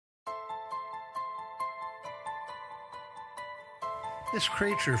This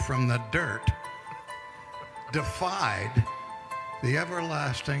creature from the dirt defied the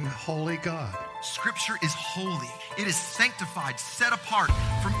everlasting holy God. Scripture is holy. It is sanctified, set apart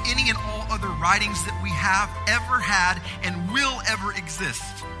from any and all other writings that we have ever had and will ever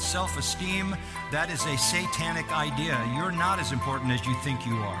exist. Self-esteem, that is a satanic idea. You're not as important as you think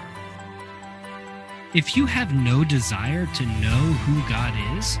you are. If you have no desire to know who God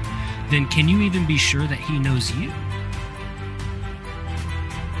is, then can you even be sure that he knows you?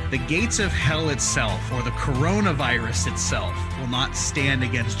 The gates of hell itself, or the coronavirus itself, will not stand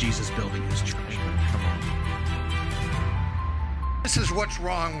against Jesus building his church. Come on. This is what's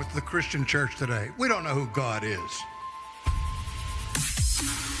wrong with the Christian church today. We don't know who God is.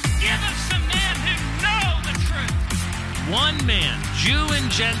 Give us some men who know the truth. One man, Jew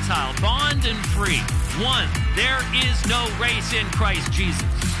and Gentile, bond and free. One, there is no race in Christ Jesus.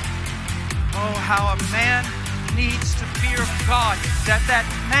 Oh, how a man needs to fear God, that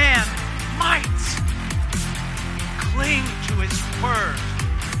man might cling to his word.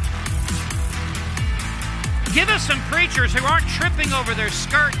 Give us some preachers who aren't tripping over their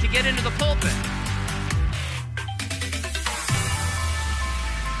skirt to get into the pulpit.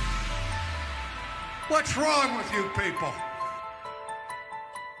 What's wrong with you people?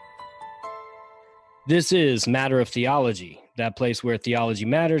 This is Matter of Theology, that place where theology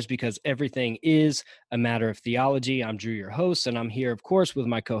matters because everything is a matter of theology. I'm Drew, your host, and I'm here, of course, with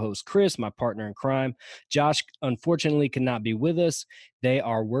my co-host Chris, my partner in crime. Josh, unfortunately, could not be with us. They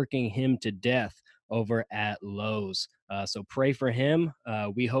are working him to death over at Lowe's. So pray for him.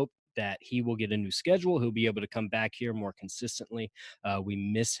 We hope that he will get a new schedule. He'll be able to come back here more consistently. We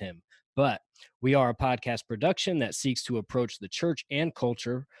miss him. But we are a podcast production that seeks to approach the church and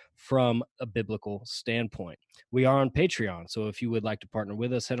culture from a biblical standpoint. We are on Patreon. So if you would like to partner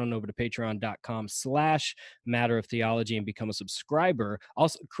with us, head on over to patreon.com/Matter of Theology and become a subscriber.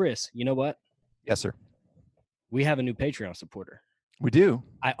 Also, Chris, you know what? Yes, sir. We have a new Patreon supporter. We do.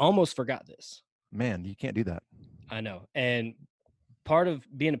 I almost forgot this. Man, you can't do that. I know. And part of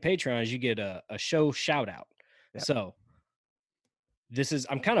being a Patreon is you get a show shout out. Yep. So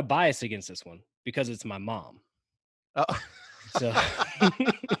I'm kind of biased against this one because it's my mom. Oh. So,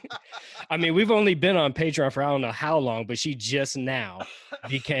 I mean, we've only been on Patreon for I don't know how long, but she just now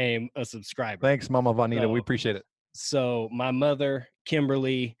became a subscriber. Thanks, Mama Vanita. We appreciate it. So my mother,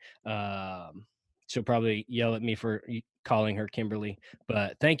 Kimberly, she'll probably yell at me for calling her Kimberly,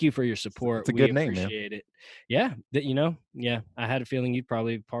 but thank you for your support. It's a good name, man. We appreciate it. Yeah, I had a feeling you'd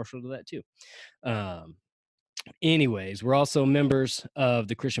probably be partial to that too. Anyways, we're also members of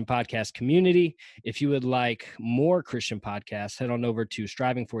the Christian podcast community. If you would like more Christian podcasts, head on over to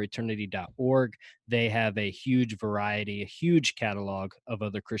strivingforeternity.org. They have a huge variety, a huge catalog of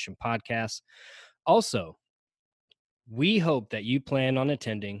other Christian podcasts. Also, we hope that you plan on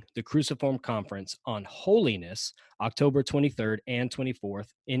attending the Cruciform Conference on Holiness, October 23rd and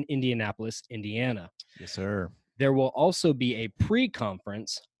 24th in Indianapolis, Indiana. Yes, sir. There will also be a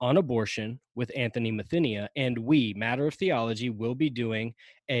pre-conference on abortion with Anthony Mathenia, and we, Matter of Theology, will be doing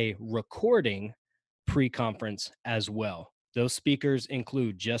a recording pre-conference as well. Those speakers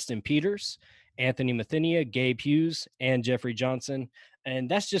include Justin Peters, Anthony Mathenia, Gabe Hughes, and Jeffrey Johnson, and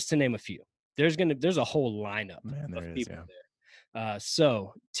that's just to name a few. There's a whole lineup of people there.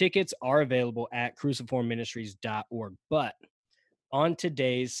 So tickets are available at cruciformministries.org. But on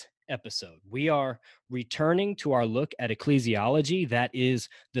today's episode, we are returning to our look at ecclesiology, that is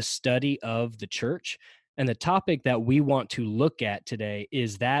the study of the church. And the topic that we want to look at today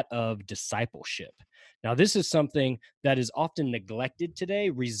is that of discipleship. Now, this is something that is often neglected today,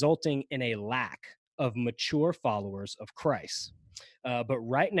 resulting in a lack of mature followers of Christ. But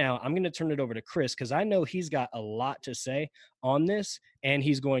right now, I'm going to turn it over to Chris because I know he's got a lot to say on this, and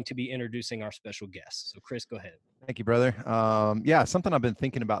he's going to be introducing our special guest. So, Chris, go ahead. Thank you, brother. Something I've been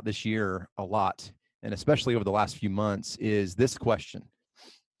thinking about this year a lot, and especially over the last few months, is this question: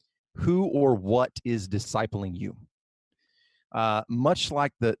 who or what is discipling you? Much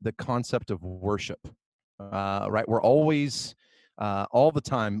like the concept of worship, right? We're always, all the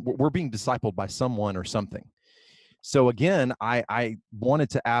time, we're being discipled by someone or something. So again, I wanted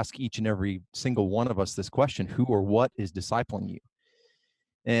to ask each and every single one of us this question: who or what is discipling you?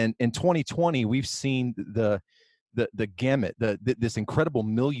 And in 2020, we've seen the gamut, this incredible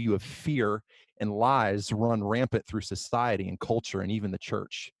milieu of fear and lies run rampant through society and culture and even the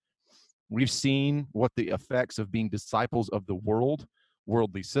church. We've seen what the effects of being disciples of the world,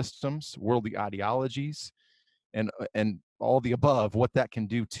 worldly systems, worldly ideologies, and all the above, what that can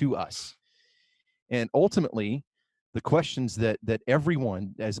do to us. And ultimately, the questions that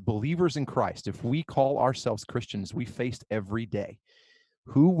everyone, as believers in Christ, if we call ourselves Christians, we faced every day.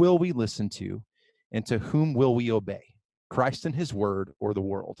 Who will we listen to, and to whom will we obey? Christ and his word, or the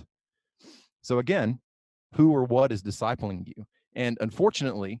world? So again, who or what is discipling you? And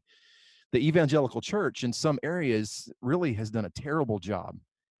unfortunately, the evangelical church in some areas really has done a terrible job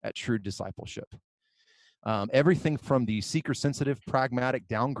at true discipleship. Everything from the seeker-sensitive, pragmatic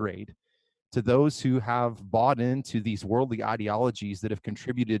downgrade to those who have bought into these worldly ideologies that have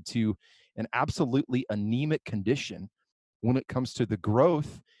contributed to an absolutely anemic condition when it comes to the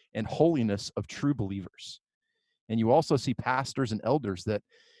growth and holiness of true believers. And you also see pastors and elders that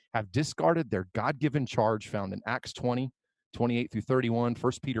have discarded their God-given charge found in Acts 20, 28 through 31,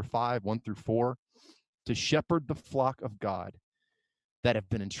 1 Peter 5, 1 through 4, to shepherd the flock of God that have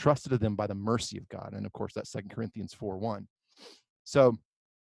been entrusted to them by the mercy of God. And of course, that's 2 Corinthians 4:1. So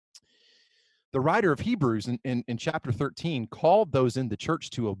the writer of Hebrews in chapter 13 called those in the church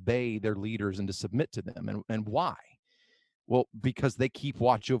to obey their leaders and to submit to them. And why? Well, because they keep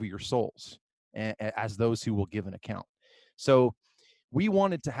watch over your souls as those who will give an account. So we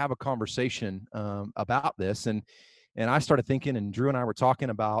wanted to have a conversation about this. And I started thinking, and Drew and I were talking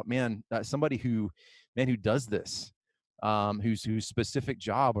about, somebody who does this, whose specific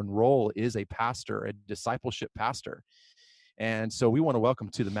job and role is a pastor, a discipleship pastor. And so we want to welcome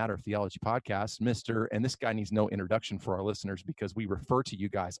to the Matter of Theology podcast, and this guy needs no introduction for our listeners because we refer to you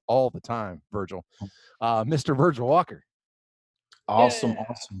guys all the time, Virgil, Mr. Virgil Walker. Awesome. Yeah.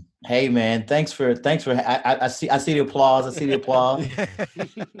 Awesome. Hey man, thanks for, I see the applause. I see the applause.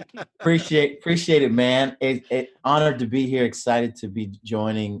 Appreciate it, man. It honored to be here. Excited to be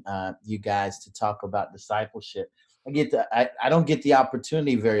joining you guys to talk about discipleship. I don't get the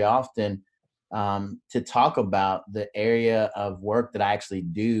opportunity very often to talk about the area of work that I actually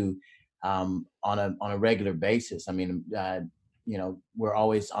do on a regular basis. I mean, we're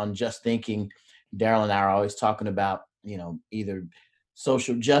always on Just Thinking. Daryl and I are always talking about, either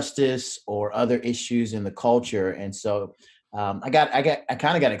social justice or other issues in the culture. And so I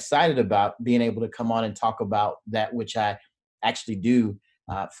kind of got excited about being able to come on and talk about that, which I actually do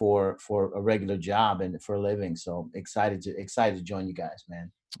for a regular job and for a living. So excited to join you guys,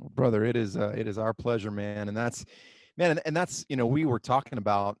 man. Brother, it is our pleasure, man. And that's, we were talking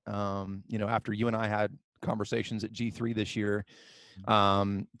about, after you and I had conversations at G3 this year,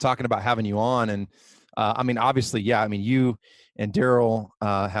 talking about having you on. And obviously, you and Daryl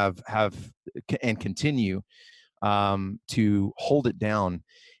have and continue to hold it down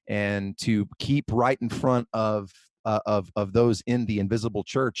and to keep right in front of those in the invisible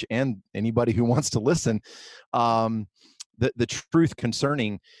church and anybody who wants to listen, the truth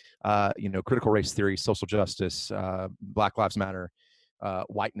concerning, critical race theory, social justice, Black Lives Matter,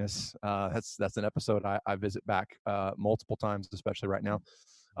 whiteness. That's an episode I visit back multiple times, especially right now.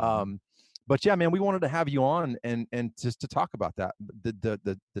 But yeah, man, we wanted to have you on and just to talk about that,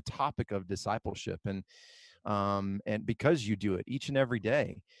 the topic of discipleship, and because you do it each and every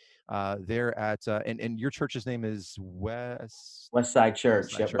day. There at and your church's name is Westside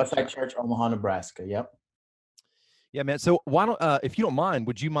Church. Westside Church, Omaha, Nebraska. Yep. Yeah, man. So why don't, if you don't mind,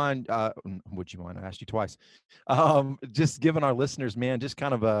 would you mind? I asked you twice. Just giving our listeners, man, just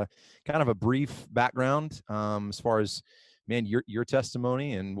kind of a brief background as far as, man, your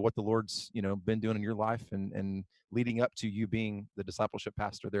testimony and what the Lord's been doing in your life and leading up to you being the discipleship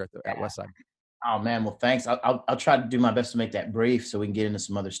pastor there at Westside. Oh man, well thanks. I'll try to do my best to make that brief so we can get into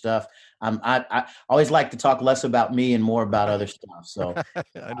some other stuff. I always like to talk less about me and more about other stuff. So,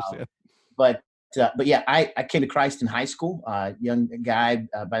 I understand. But yeah, I came to Christ in high school. Young guy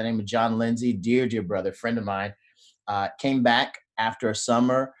by the name of John Lindsay, dear brother, friend of mine, came back after a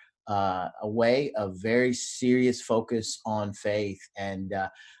summer away, a very serious focus on faith, and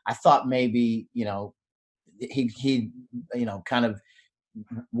I thought maybe he kind of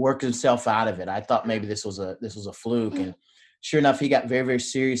worked himself out of it. I thought maybe this was a fluke, and sure enough, he got very, very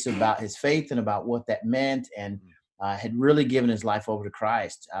serious about his faith and about what that meant, and had really given his life over to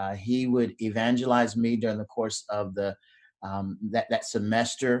Christ. He would evangelize me during the course of that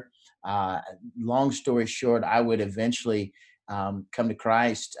semester. Long story short, I would eventually come to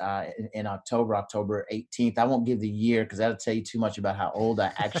Christ in October 18th. I won't give the year because that'll tell you too much about how old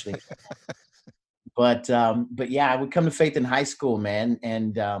I actually am. But yeah, I would come to faith in high school, man,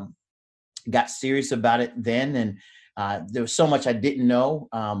 and got serious about it then. And there was so much I didn't know,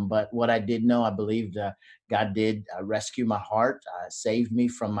 but what I did know, I believed God did rescue my heart, saved me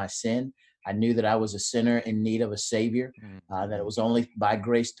from my sin. I knew that I was a sinner in need of a savior, that it was only by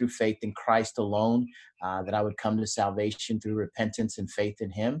grace through faith in Christ alone that I would come to salvation through repentance and faith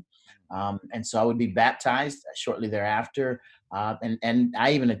in him. And so I would be baptized shortly thereafter. And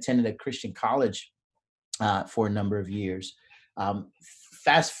I even attended a Christian college for a number of years.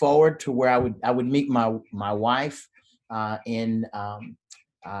 Fast forward to where I would meet my wife in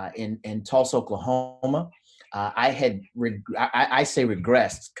Tulsa, Oklahoma. I say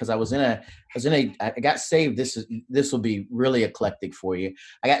regressed because I got saved. This will be really eclectic for you.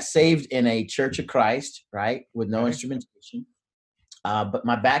 I got saved in a Church of Christ, right, with no instrumentation. But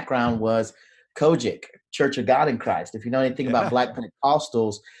my background was Kojic, Church of God in Christ. If you know anything about Black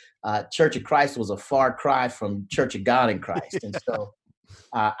Pentecostals, Church of Christ was a far cry from Church of God in Christ. And so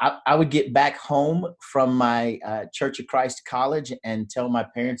I would get back home from my Church of Christ college and tell my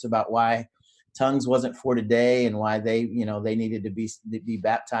parents about why tongues wasn't for today and why they needed to be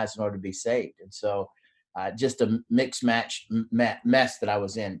baptized in order to be saved. And so just a mixed match mess that I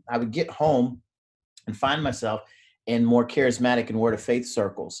was in. I would get home and find myself in more charismatic and word of faith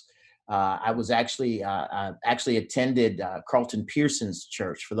circles. I was actually attended Carlton Pearson's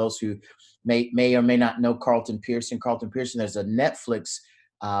church. For those who may or may not know Carlton Pearson, there's a Netflix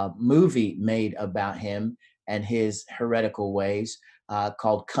movie made about him and his heretical ways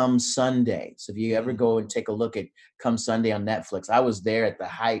called Come Sunday. So if you ever go and take a look at Come Sunday on Netflix, I was there at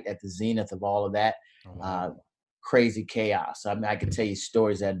the zenith of all of that crazy chaos. I mean, I could tell you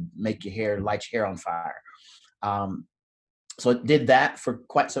stories that make light your hair on fire. So I did that for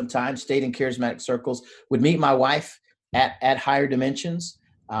quite some time, stayed in charismatic circles, would meet my wife at Higher Dimensions.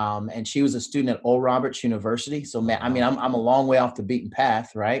 And she was a student at Oral Roberts University. So I'm a long way off the beaten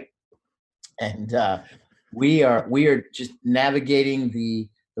path, right? And we are just navigating the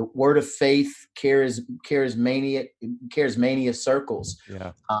word of faith, charismania circles.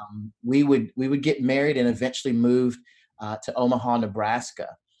 Yeah. We would get married and eventually moved to Omaha, Nebraska,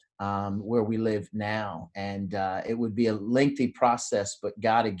 where we live now. And it would be a lengthy process, but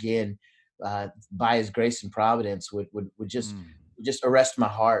God, again, by his grace and providence would just arrest my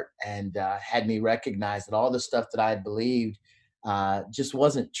heart and had me recognize that all the stuff that I had believed just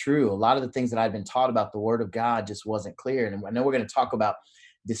wasn't true. A lot of the things that I'd been taught about the word of God just wasn't clear. And I know we're going to talk about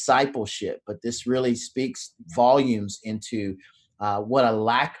discipleship, but this really speaks volumes into what a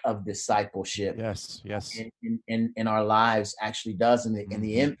lack of discipleship in our lives actually does, and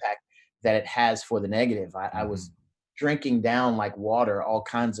the impact that it has for the negative. I was drinking down like water all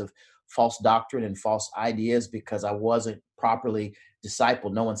kinds of false doctrine and false ideas because I wasn't properly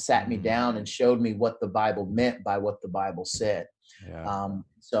discipled. No one sat me down and showed me what the Bible meant by what the Bible said. Yeah.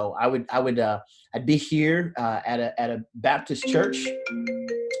 So I'd be here at a Baptist church,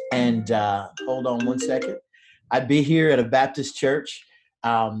 and hold on one second. I'd be here at a Baptist church,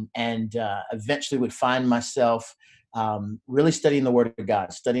 and eventually would find myself really studying the Word of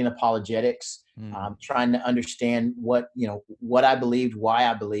God, studying apologetics, trying to understand what I believed, why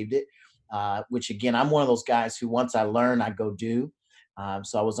I believed it. Which again, I'm one of those guys who once I learn, I go do.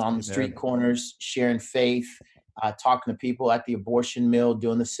 So I was on the street corners, sharing faith, talking to people at the abortion mill,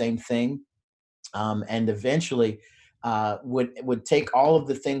 doing the same thing, and eventually would take all of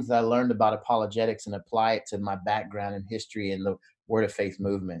the things that I learned about apologetics and apply it to my background and history in the Word of Faith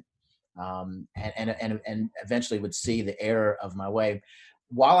movement, and eventually would see the error of my way.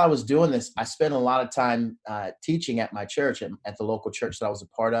 While I was doing this, I spent a lot of time teaching at my church, at the local church that I was a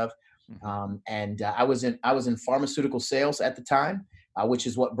part of. And I was in pharmaceutical sales at the time, which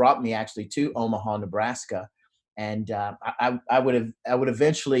is what brought me actually to Omaha, Nebraska. And I would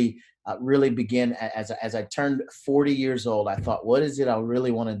eventually really begin as I turned 40 years old. I thought, what is it I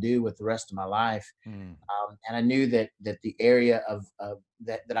really want to do with the rest of my life? And I knew that the area of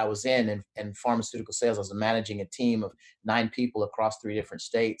that I was in pharmaceutical sales, I was managing a team of 9 people across 3 different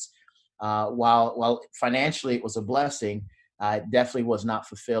states. While financially it was a blessing, it definitely was not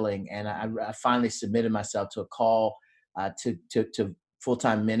fulfilling. And I finally submitted myself to a call to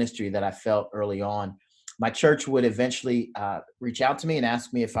full-time ministry that I felt early on. My church would eventually reach out to me and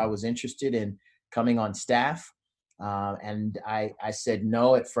ask me if I was interested in coming on staff. And I said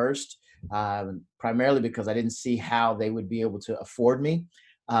no at first, primarily because I didn't see how they would be able to afford me.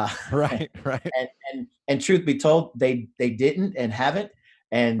 Right. And truth be told, they didn't and haven't.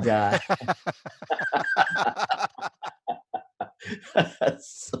 And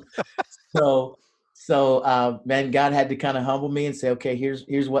so man, God had to kind of humble me and say, okay,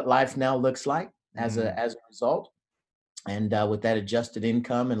 here's what life now looks like as a result. And with that adjusted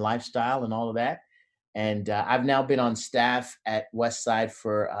income and lifestyle and all of that. And I've now been on staff at Westside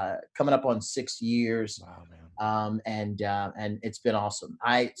for coming up on 6 years. Wow, man. And it's been awesome.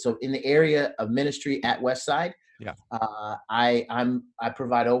 So in the area of ministry at Westside, I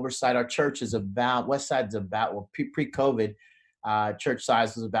provide oversight. Our church is Westside's pre-COVID Church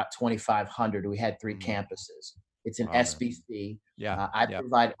size was about 2,500. We had 3 campuses. It's an SBC. Yeah. I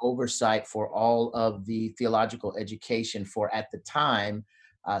provide oversight for all of the theological education for, at the time,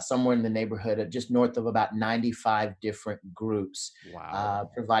 somewhere in the neighborhood of just north of about 95 different groups. Wow.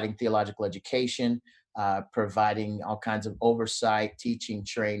 Providing theological education, providing all kinds of oversight, teaching,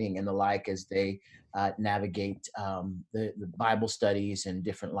 training, and the like as they navigate the Bible studies and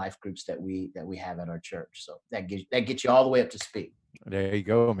different life groups that we have at our church. So that gets you all the way up to speed. There you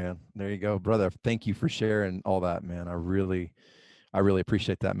go, man. There you go, brother. Thank you for sharing all that, man. I really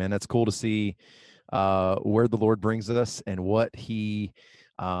appreciate that, man. That's cool to see where the Lord brings us and what He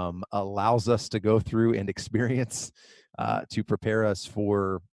allows us to go through and experience to prepare us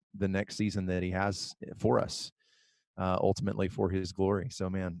for the next season that He has for us, ultimately for His glory. So,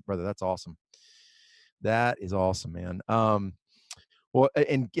 man, brother, that's awesome. That is awesome, man. Well,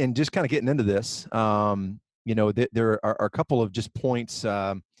 and just kind of getting into this, there are a couple of just points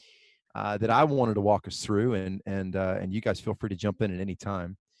that I wanted to walk us through, and you guys feel free to jump in at any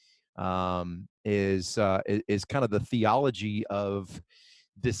time. Is kind of the theology of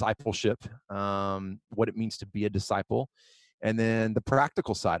discipleship, what it means to be a disciple, and then the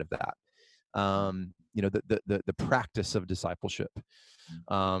practical side of that. The practice of discipleship.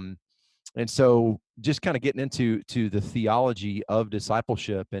 And so just kind of getting into the theology of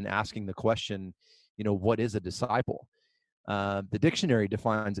discipleship and asking the question, what is a disciple? The dictionary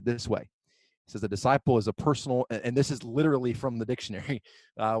defines it this way. It says a disciple is a personal, and this is literally from the dictionary.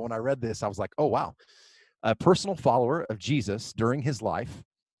 When I read this, I was like, oh, wow. A personal follower of Jesus during his life,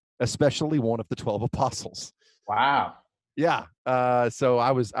 especially one of the 12 apostles. Wow. Yeah. So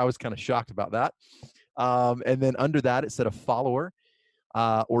I was kind of shocked about that. And then under that, it said a follower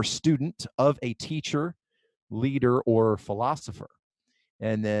or student of a teacher, leader, or philosopher.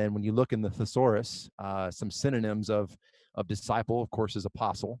 And then when you look in the thesaurus, some synonyms of disciple, of course, is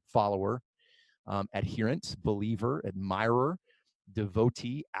apostle, follower, adherent, believer, admirer,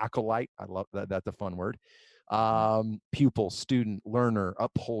 devotee, acolyte. I love that. That's a fun word. Pupil, student, learner,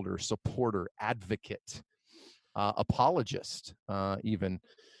 upholder, supporter, advocate, apologist, even.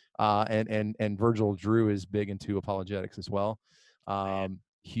 And Virgil Drew is big into apologetics as well.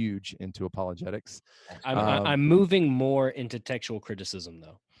 Huge into apologetics. I'm moving more into textual criticism,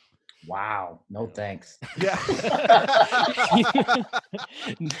 though. Wow. No thanks. Yeah.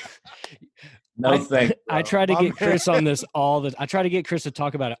 No thanks. I try to get Chris on this I try to get Chris to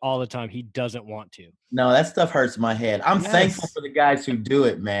talk about it all the time. He doesn't want to. No, that stuff hurts my head. I'm thankful for the guys who do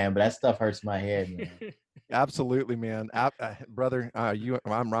it, man, but that stuff hurts my head, man. Absolutely, man. Brother,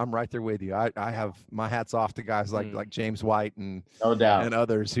 I'm right there with you. I have my hats off to guys like James White and no doubt, and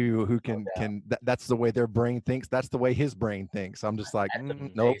others who can that's the way their brain thinks. That's the way his brain thinks. I'm just like,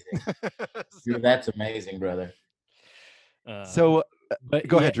 nope. Dude, that's amazing, brother. But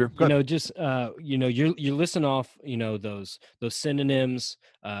go ahead, Drew. Go ahead. You're listing off, those synonyms,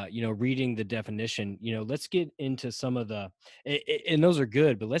 reading the definition. Let's get into some of the, and those are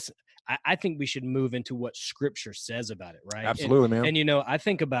good, but I think we should move into what Scripture says about it, right? Absolutely, man. And I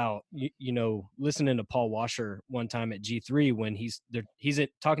think about listening to Paul Washer one time at G3 when he's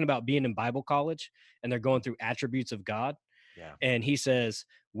talking about being in Bible college and they're going through attributes of God. Yeah. And he says,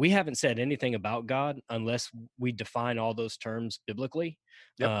 we haven't said anything about God unless we define all those terms biblically.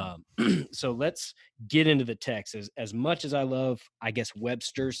 Yep. So let's get into the text. As much as I love, I guess,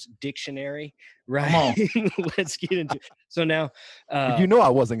 Webster's dictionary, right? Let's get into it. So now, I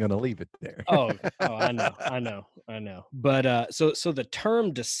wasn't going to leave it there. I know. But so the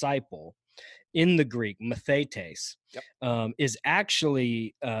term disciple in the Greek, mathetes, is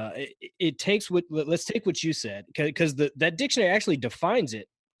actually it takes let's take what you said, because that dictionary actually defines it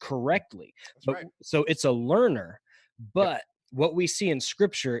correctly. Right. So it's a learner, but what we see in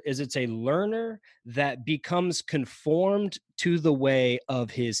Scripture is it's a learner that becomes conformed to the way of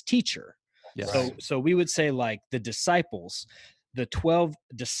his teacher. Yes. So we would say, like, the disciples, the 12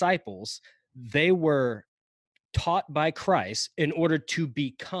 disciples, they were taught by Christ in order to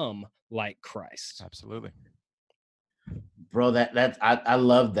become like Christ. Absolutely. Bro, I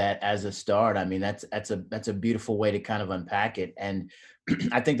love that as a start. I mean, that's a beautiful way to kind of unpack it. And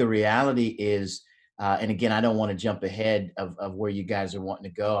I think the reality is, and again, I don't want to jump ahead of where you guys are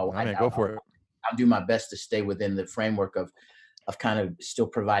wanting to go. Go for it. I'll do my best to stay within the framework of kind of still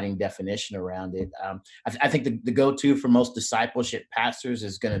providing definition around it. I think the go-to for most discipleship pastors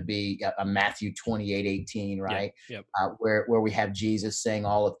is going to be a Matthew 28:18, right? Yep. Where we have Jesus saying,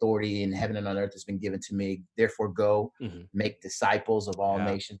 all authority in heaven and on earth has been given to me. Therefore go, make disciples of all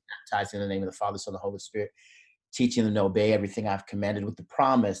nations, baptized in the name of the Father, Son, and the Holy Spirit. teaching them to obey everything I've commanded, with the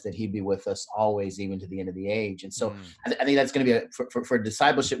promise that he'd be with us always, even to the end of the age. And so I think that's going to be for a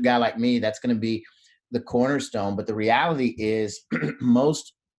discipleship guy like me, that's going to be the cornerstone. But the reality is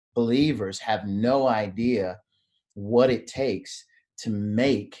most believers have no idea what it takes to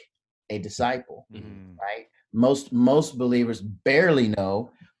make a disciple, right? Most believers barely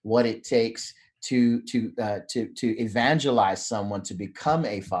know what it takes to evangelize someone to become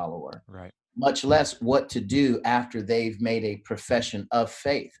a follower, right? Much less what to do after they've made a profession of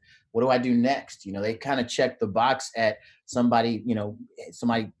faith. What do I do next? They kind of check the box at somebody,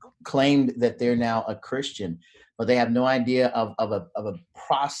 somebody claimed that they're now a Christian, but they have no idea of a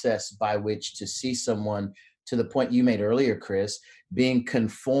process by which to see someone, to the point you made earlier, Chris, being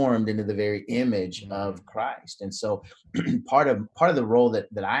conformed into the very image of Christ. And so part of the role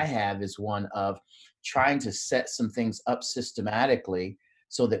that I have is one of trying to set some things up systematically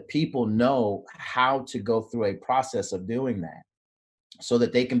so that people know how to go through a process of doing that, so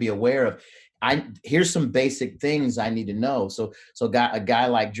that they can be aware of, here's some basic things I need to know. So a guy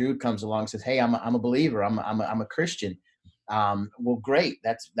like Drew comes along and says, hey, I'm a believer. I'm a Christian. Well, great.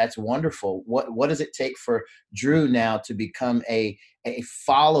 That's wonderful. What does it take for Drew now to become a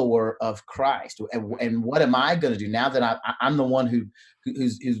follower of Christ? And what am I going to do now that I'm the one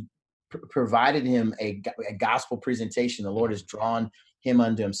who's provided him a gospel presentation? The Lord has drawn him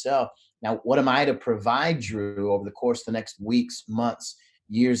unto himself. Now, what am I to provide Drew over the course of the next weeks, months,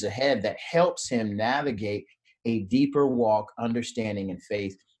 years ahead that helps him navigate a deeper walk, understanding, and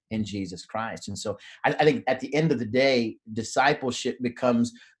faith in Jesus Christ? And so I think at the end of the day, discipleship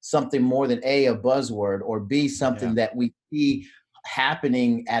becomes something more than a buzzword, or B, something that we see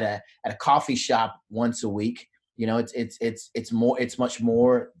happening at a coffee shop once a week. It's much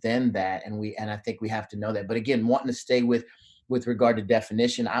more than that. And I think we have to know that. But again, wanting to stay with regard to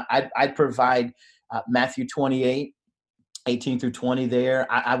definition, I'd provide Matthew 28, 18 through 20 there.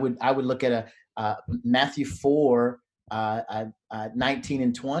 I would look at Matthew 4, 19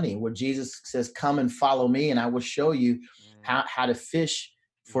 and 20, where Jesus says, come and follow me, and I will show you how to fish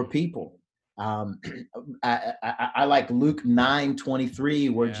for people. I like Luke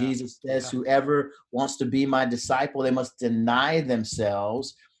 9:23, where Jesus says, whoever wants to be my disciple, they must deny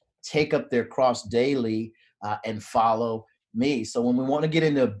themselves, take up their cross daily, and follow me. So when we want to get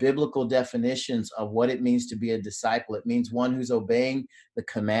into biblical definitions of what it means to be a disciple, it means one who's obeying the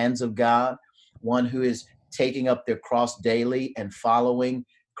commands of God, one who is taking up their cross daily and following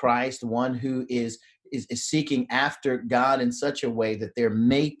Christ, one who is seeking after God in such a way that they're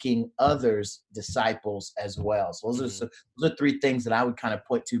making others disciples as well. So those are three things that I would kind of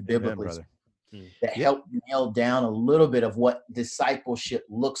point to biblically. Amen, that help nail down a little bit of what discipleship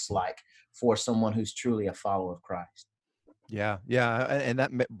looks like for someone who's truly a follower of Christ. Yeah. And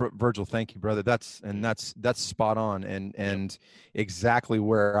that, Virgil, thank you, brother. That's spot on. And exactly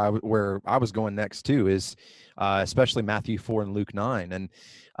where I was going next too is, especially Matthew 4 and Luke 9. And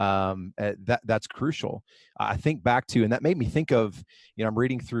that's crucial. I think back to, and that made me think of,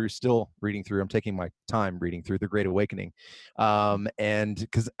 I'm still reading through, I'm taking my time reading through the Great Awakening. And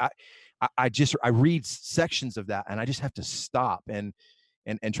cause I read sections of that and I just have to stop and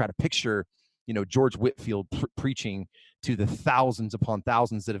try to picture, George Whitefield preaching to the thousands upon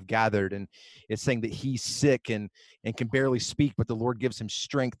thousands that have gathered, and it's saying that he's sick and can barely speak, but the Lord gives him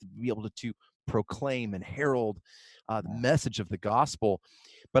strength to be able to proclaim and herald the message of the gospel.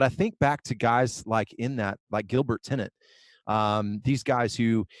 But I think back to guys like Gilbert Tennant, these guys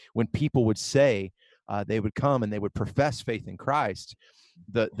who, when people would say they would come and they would profess faith in Christ,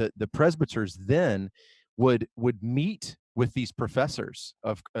 the presbyters then would meet with these professors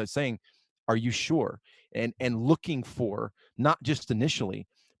of saying, are you sure? And looking for not just initially,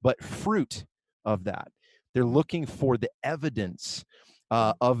 but fruit of that. They're looking for the evidence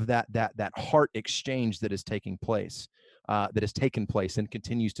of that heart exchange that is taking place, that has taken place and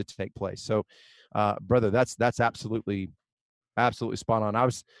continues to take place. So, brother, that's absolutely spot on. I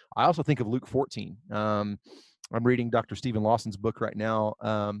also think of Luke 14. I'm reading Dr. Stephen Lawson's book right now,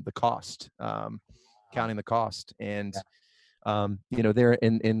 The Cost, Counting the Cost, and there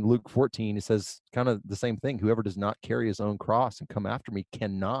in Luke 14, it says kind of the same thing. Whoever does not carry his own cross and come after me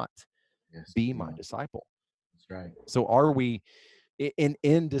cannot be my disciple. That's right. So are we in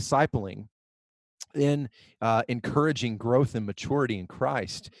discipling, in encouraging growth and maturity in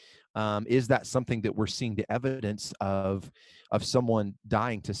Christ? Is that something that we're seeing the evidence of someone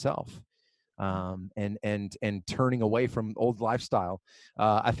dying to self? And turning away from old lifestyle.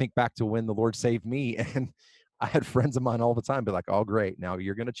 I think back to when the Lord saved me, and I had friends of mine all the time be like, oh, great. Now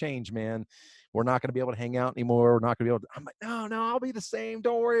you're going to change, man. We're not going to be able to hang out anymore. We're not going to be able to. I'm like, no, I'll be the same.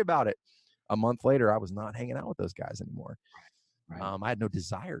 Don't worry about it. a month later, I was not hanging out with those guys anymore. Right. I had no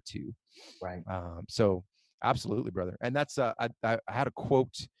desire to. Right. So absolutely, brother. And that's I had a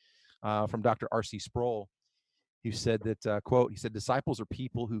quote from Dr. R.C. Sproul, who said that, quote, he said, disciples are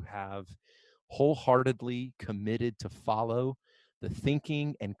people who have wholeheartedly committed to follow the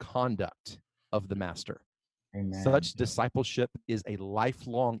thinking and conduct of the master. Amen. Such discipleship is a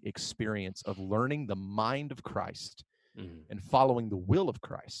lifelong experience of learning the mind of Christ and following the will of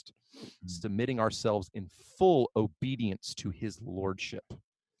Christ, submitting ourselves in full obedience to his lordship.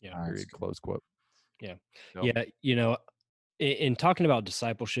 Yeah. Period. Close quote. Yeah. So, Yeah. You know, in talking about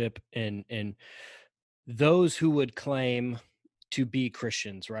discipleship and those who would claim to be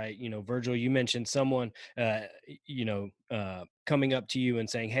Christians, right? You know, Virgil, you mentioned someone, coming up to you and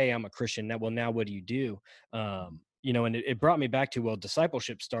saying, "Hey, I'm a Christian." Now, well, now what do you do? You know, and it brought me back to, well,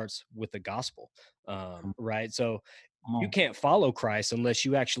 discipleship starts with the gospel, right? So you can't follow Christ unless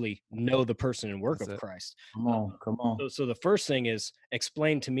you actually know the person and work of Christ. Come on. So the first thing is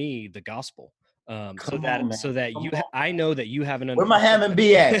explain to me the gospel. So that I know that you have an Where my ham and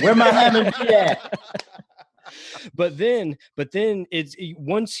be at? Where my ham and be at? But then it's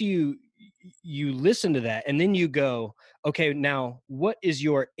once you listen to that and then you go, okay, now what is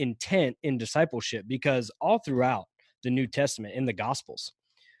your intent in discipleship? Because all throughout the New Testament in the Gospels,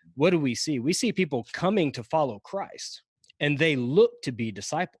 what do we see? We see people coming to follow Christ and they look to be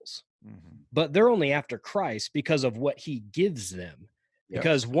disciples, but they're only after Christ because of what he gives them.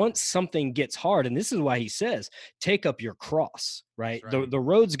 Because once something gets hard, and this is why he says, take up your cross, right? The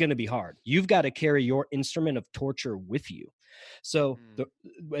road's going to be hard. You've got to carry your instrument of torture with you. So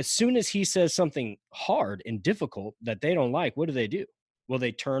as soon as he says something hard and difficult that they don't like, what do? Well,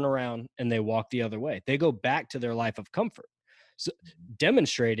 they turn around and they walk the other way. They go back to their life of comfort. So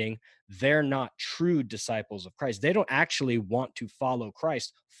demonstrating they're not true disciples of Christ. They don't actually want to follow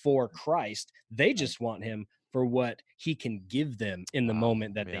Christ for Christ. They just want him for what he can give them in the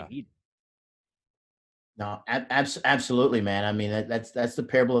moment that they need. No, absolutely, man. I mean, that's the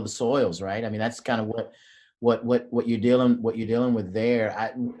parable of the soils, right? I mean, that's kind of what you're dealing with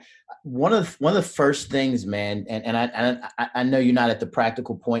there. One of the first things, man, and I know you're not at the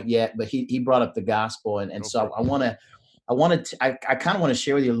practical point yet, but he brought up the gospel, and so I kind of want to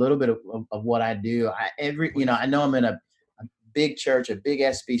share with you a little bit of what I do. I know I'm in a big church, a big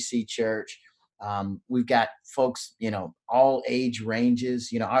SBC church. We've got folks, all age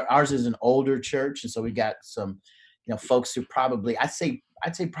ranges. Ours is an older church, and so we got some, folks who probably, I'd say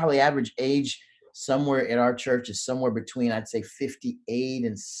probably average age somewhere at our church is somewhere between, I'd say 58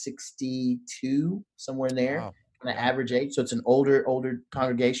 and 62, somewhere in there, kind of average age. So it's an older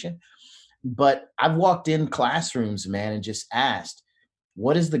congregation. But I've walked in classrooms, man, and just asked,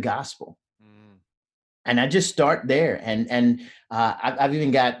 what is the gospel? And I just start there. And I've even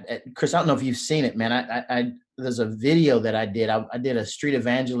got, Chris, I don't know if you've seen it, man. I there's a video that I did. I did a street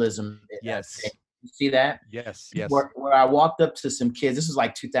evangelism. Yes. You see that? Yes. Where I walked up to some kids. This is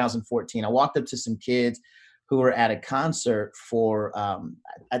like 2014. I walked up to some kids who were at a concert for,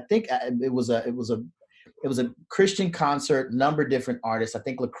 I think it was a Christian concert, number of different artists. I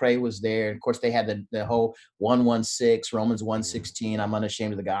think Lecrae was there. And of course, they had the whole 1:16, Romans 1:16, I'm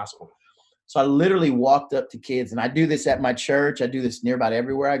unashamed of the gospel. So I literally walked up to kids, and I do this at my church. I do this near about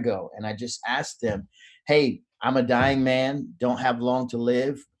everywhere I go. And I just asked them, hey, I'm a dying man, don't have long to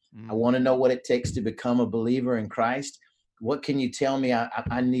live. I want to know what it takes to become a believer in Christ. What can you tell me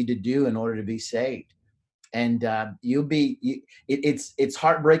I need to do in order to be saved? And it's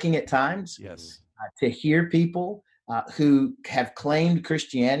heartbreaking at times. Yes. To hear people who have claimed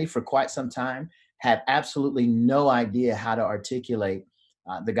Christianity for quite some time, have absolutely no idea how to articulate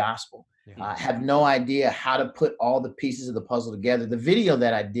the gospel. Have no idea how to put all the pieces of the puzzle together. The video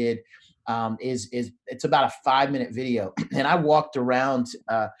that I did it's about a 5-minute video, and I walked around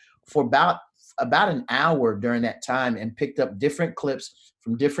for about an hour during that time and picked up different clips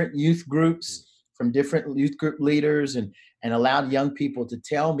from different youth groups, from different youth group leaders, and allowed young people to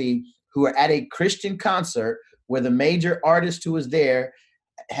tell me who are at a Christian concert where the major artist who was there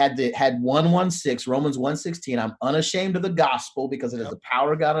had 1:16, Romans 1:16. I'm unashamed of the gospel because it is the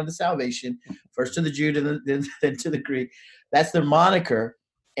power of God unto salvation, first to the Jew, then to the Greek. That's their moniker.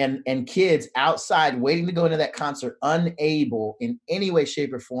 And kids outside waiting to go into that concert, unable in any way,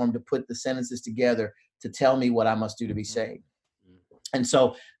 shape, or form to put the sentences together to tell me what I must do to be saved. And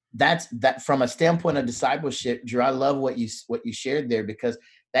so that's that from a standpoint of discipleship. Drew, I love what you shared there, because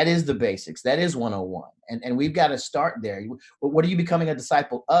that is the basics. That is 101. And we've got to start there. What are you becoming a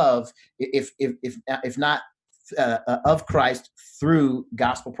disciple of if not of Christ through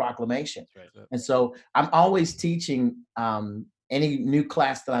gospel proclamation? Right. And so I'm always teaching any new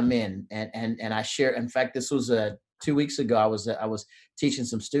class that I'm in, and I share. In fact, this was 2 weeks ago. I was teaching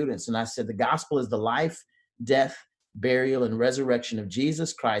some students, and I said the gospel is the life, death, burial, and resurrection of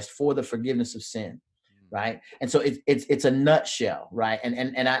Jesus Christ for the forgiveness of sin. Right. And so it's a nutshell. Right.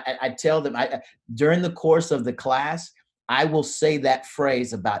 And I tell them during the course of the class, I will say that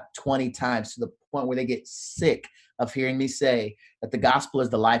phrase about 20 times to the point where they get sick of hearing me say that the gospel is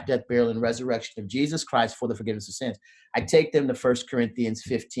the life, death, burial, and resurrection of Jesus Christ for the forgiveness of sins. I take them to 1 Corinthians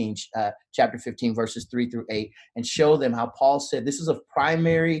 15, chapter 15, verses 3-8, and show them how Paul said this is of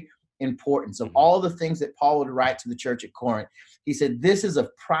primary importance. Of all the things that Paul would write to the church at Corinth, he said this is of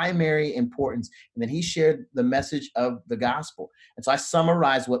primary importance. And then he shared the message of the gospel. And so I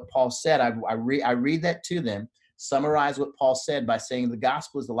summarize what Paul said. I read that to them, summarize what Paul said by saying the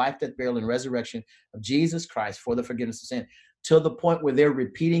gospel is the life, death, burial, and resurrection of Jesus Christ for the forgiveness of sin, to the point where they're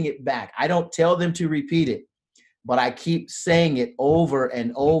repeating it back. I don't tell them to repeat it, but I keep saying it over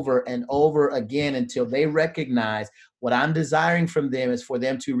and over and over again until they recognize what I'm desiring from them is for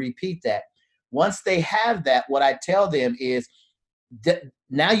them to repeat that. Once they have that, what I tell them is that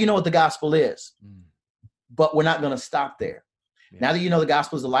now you know what the gospel is, but we're not going to stop there. Yeah. Now that you know the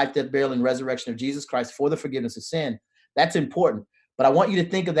gospel is the life, death, burial, and resurrection of Jesus Christ for the forgiveness of sin, that's important. But I want you to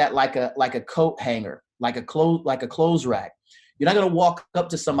think of that like a coat hanger, like a clothes rack. You're not going to walk up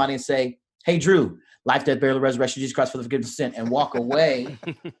to somebody and say, "Hey, Drew, life, death, burial, resurrection of Jesus Christ for the forgiveness of sin," and walk away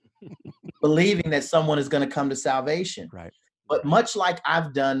believing that someone is going to come to salvation. Right. But much like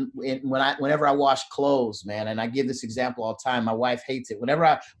I've done whenever I wash clothes, man, and I give this example all the time. My wife hates it. Whenever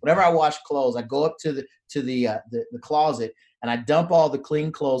I wash clothes, I go up to the closet and I dump all the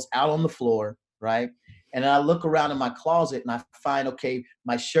clean clothes out on the floor, right? And then I look around in my closet and I find, okay,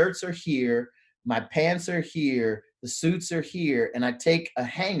 my shirts are here, my pants are here, the suits are here, and I take a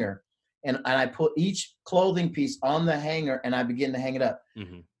hanger and I put each clothing piece on the hanger and I begin to hang it up.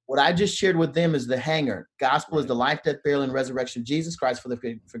 Mm-hmm. What I just shared with them is the hanger. Gospel is the life, death, burial, and resurrection of Jesus Christ for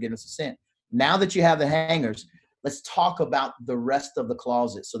the forgiveness of sin. Now that you have the hangers, let's talk about the rest of the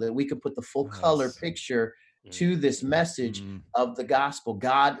closet so that we can put the full color picture to this message of the gospel.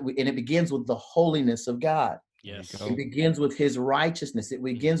 God, and it begins with the holiness of God. Yes. It begins with his righteousness. It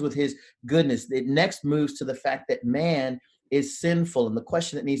begins with his goodness. It next moves to the fact that man is sinful. And the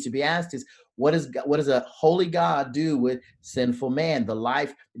question that needs to be asked is, what does a holy God do with sinful man? The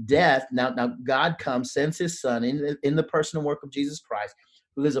life, death. Now God comes, sends his son in the person and work of Jesus Christ,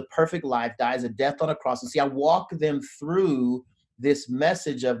 who lives a perfect life, dies a death on a cross. And see, I walk them through this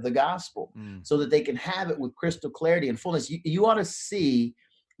message of the gospel so that they can have it with crystal clarity and fullness. You ought to see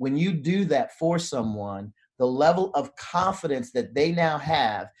when you do that for someone, the level of confidence that they now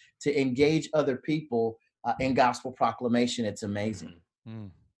have to engage other people in gospel proclamation. It's amazing.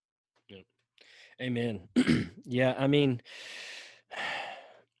 Yep. Amen. Yeah, I mean,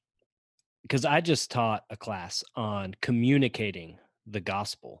 because I just taught a class on communicating the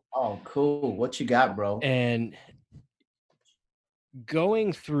gospel. Oh, cool. What you got, bro? And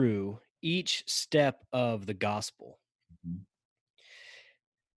going through each step of the gospel,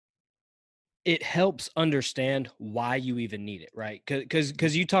 it helps understand why you even need it, right?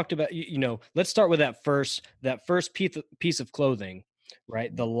 Because you talked about, let's start with that first piece of clothing,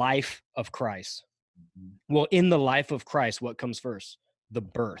 right? The life of Christ. Well, in the life of Christ, what comes first? The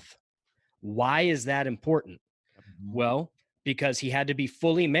birth. Why is that important? Well, because he had to be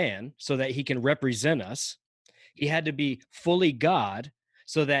fully man so that he can represent us. He had to be fully God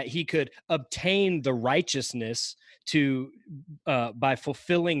so that he could obtain the righteousness by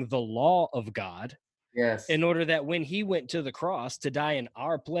fulfilling the law of God. Yes. In order that when he went to the cross to die in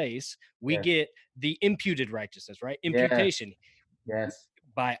our place, we get the imputed righteousness, right? Imputation. Yes.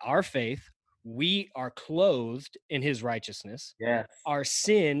 By our faith, we are clothed in his righteousness. Yes. Our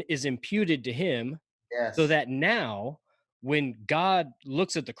sin is imputed to him. Yes. So that now when God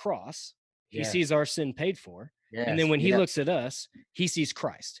looks at the cross, he sees our sin paid for. Yes. And then when he looks at us, he sees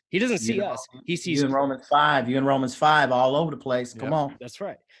Christ. He doesn't see us. He sees you in Romans 5. You in Romans 5 all over the place. Come on. That's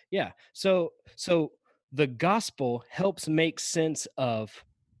right. Yeah. So the gospel helps make sense of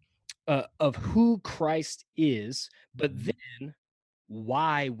who Christ is, but then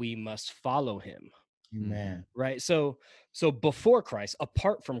why we must follow him. Amen. Right? So before Christ,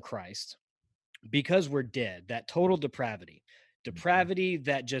 apart from Christ, because we're dead, that total depravity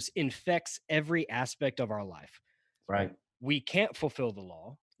that just infects every aspect of our life. Right. We can't fulfill the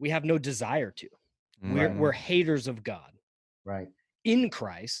law. We have no desire to. We're haters of God. Right. In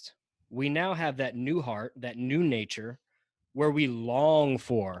Christ, we now have that new heart, that new nature, where we long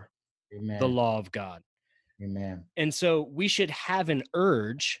for the law of God. Amen. And so we should have an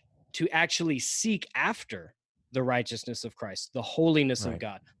urge to actually seek after the righteousness of Christ, the holiness of Right.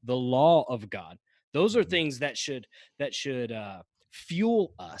 God, the law of God. Those are things that should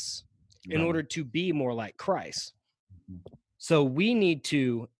fuel us in Right. order to be more like Christ. Mhm. So we need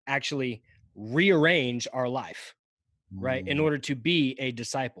to actually rearrange our life, right, in order to be a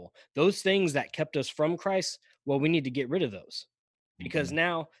disciple. Those things that kept us from Christ, well, we need to get rid of those, because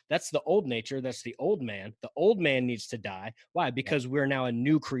now that's the old nature. That's the old man. The old man needs to die. Why? Because we're now a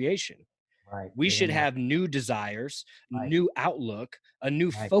new creation. Right. We should Living life. have new desires, Right. new outlook, a new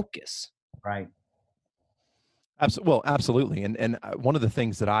Right. focus. Right. Well, absolutely. And one of the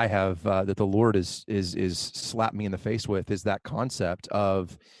things that I have that the Lord is slapped me in the face with is that concept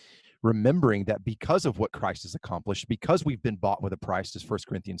of remembering that because of what Christ has accomplished, because we've been bought with a price, as 1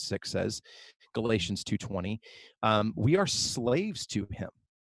 Corinthians 6 says, Galatians 2:20, we are slaves to Him.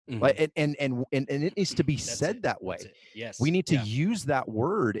 Like, and it needs to be said that way. Yes. We need to use that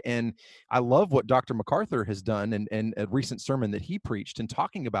word. And I love what Dr. MacArthur has done and a recent sermon that he preached in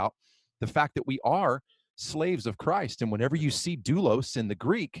talking about the fact that we are slaves of Christ. And whenever you see doulos in the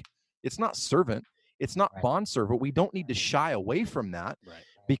Greek, it's not servant, it's not bondservant. We don't need to shy away from that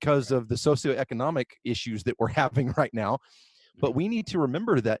because of the socioeconomic issues that we're having right now. But we need to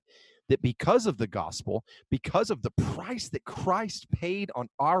remember that because of the gospel, because of the price that Christ paid on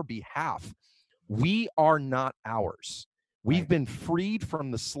our behalf, we are not ours. We've been freed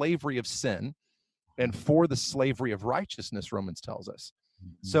from the slavery of sin and for the slavery of righteousness, Romans tells us.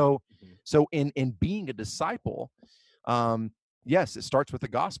 So in being a disciple, yes, it starts with the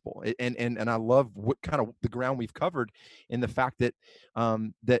gospel. And I love what kind of the ground we've covered in the fact that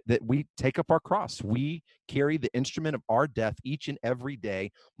that we take up our cross. We carry the instrument of our death each and every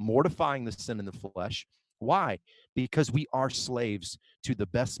day, mortifying the sin in the flesh. Why? Because we are slaves to the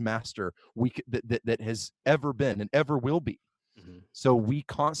best master that has ever been and ever will be. So we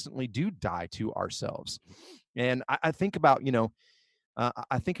constantly do die to ourselves. And I think about,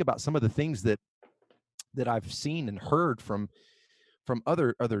 I think about some of the things that I've seen and heard from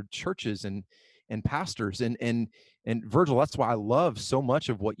other churches and pastors and Virgil. That's why I love so much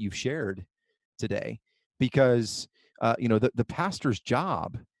of what you've shared today, because the pastor's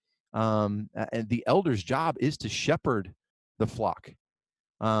job and the elder's job is to shepherd the flock.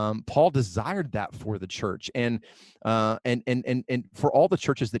 Paul desired that for the church and for all the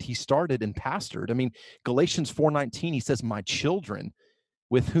churches that he started and pastored. I mean, Galatians 4:19, he says, "My children,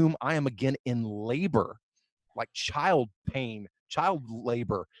 with whom I am again in labor," like child pain, child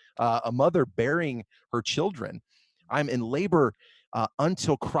labor, a mother bearing her children. "I'm in labor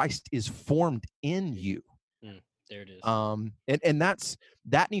until Christ is formed in you." There it is. And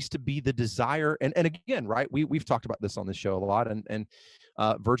that needs to be the desire. And again, right, we've talked about this on the show a lot. And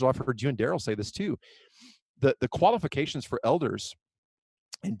Virgil, I've heard you and Daryl say this too. The qualifications for elders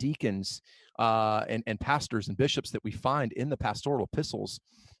and deacons and pastors and bishops that we find in the pastoral epistles,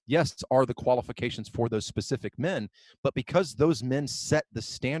 yes, are the qualifications for those specific men, but because those men set the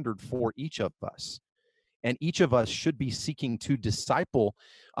standard for each of us, and each of us should be seeking to disciple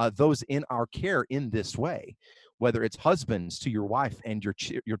those in our care in this way, whether it's husbands to your wife and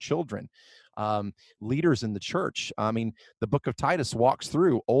your children, leaders in the church. I mean, the book of Titus walks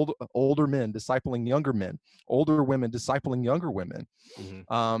through older men discipling younger men, older women discipling younger women.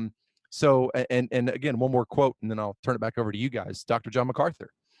 So, and again, one more quote, and then I'll turn it back over to you guys. Dr. John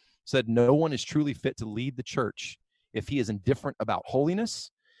MacArthur said, "No one is truly fit to lead the church if he is indifferent about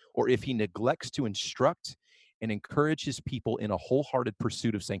holiness, or if he neglects to instruct and encourage his people in a wholehearted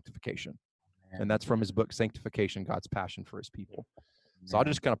pursuit of sanctification." And that's from his book, Sanctification, God's Passion for His People. So I'll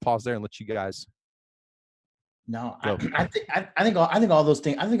just kind of pause there and let you guys. No, I think all those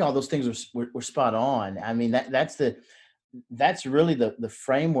things were spot on. I mean, that's really the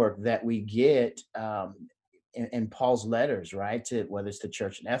framework that we get in Paul's letters, right? To whether it's the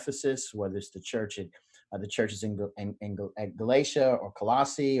church in Ephesus, whether it's the church at the churches at Galatia or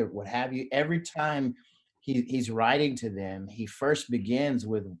Colossae or what have you. Every time he's writing to them, he first begins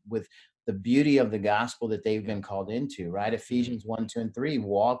with the beauty of the gospel that they've been called into, right? Ephesians 1, 2, and 3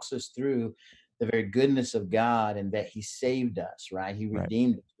 walks us through the very goodness of God and that he saved us, right? He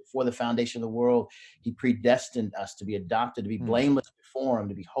redeemed us before the foundation of the world. He predestined us to be adopted, to be blameless before him,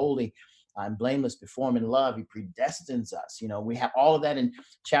 to be holy and blameless before him in love. He predestines us. We have all of that in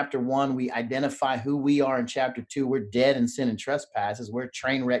chapter 1. We identify who we are in chapter 2. We're dead in sin and trespasses. We're a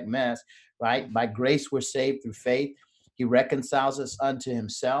train wreck mess, right? By grace, we're saved through faith. He reconciles us unto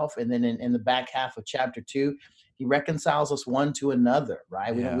himself. And then in the back half of chapter 2, he reconciles us one to another,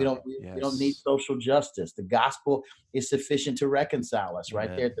 right? We don't need social justice. The gospel is sufficient to reconcile us,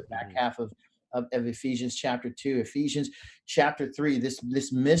 right there at the back half of of Ephesians chapter 2. Ephesians chapter 3,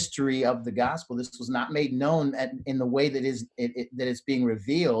 this mystery of the gospel, this was not made known in the way that it's being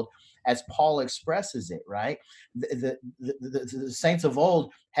revealed as Paul expresses it, right? The saints of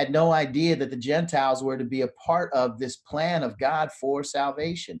old had no idea that the Gentiles were to be a part of this plan of God for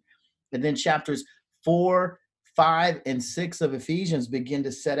salvation. And then chapters 4, 5, and 6 of Ephesians begin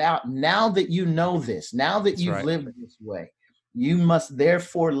to set out, now that you know this, now that you've lived this way, you must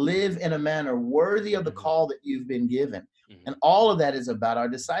therefore live in a manner worthy of the call that you've been given. And all of that is about our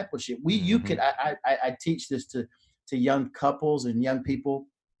discipleship. I teach this to young couples and young people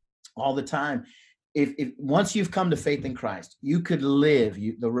all the time. If once you've come to faith in Christ, you could live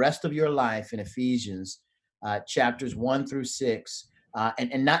the rest of your life in Ephesians chapters 1 through 6,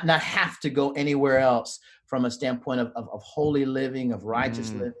 and not have to go anywhere else from a standpoint of holy living, of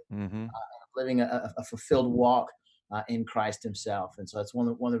righteous living, living a fulfilled walk in Christ himself. And so that's one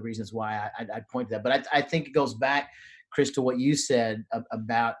of the reasons why I point to that. But I think it goes back, Chris, to what you said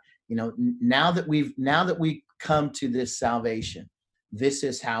about, now that we come to this salvation, this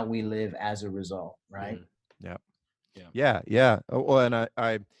is how we live as a result, right? Yeah. Well, and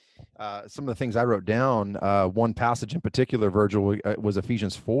I some of the things I wrote down, one passage in particular, Virgil, was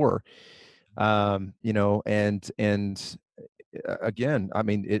Ephesians 4. And again, I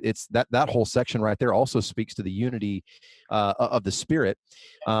mean, it's that whole section right there also speaks to the unity of the Spirit.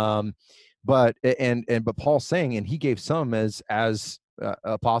 But Paul's saying, and he gave some as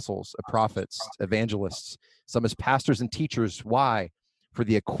apostles, prophets, evangelists, some as pastors and teachers. Why? For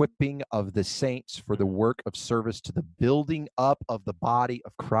the equipping of the saints for the work of service to the building up of the body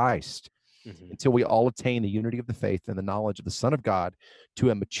of Christ, until we all attain the unity of the faith and the knowledge of the Son of God, to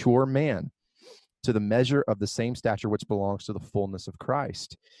a mature man, to the measure of the same stature which belongs to the fullness of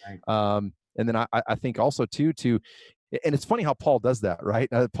Christ. Right. And then I think also too, and it's funny how Paul does that, right?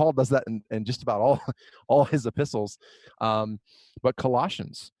 Paul does that in just about all his epistles. But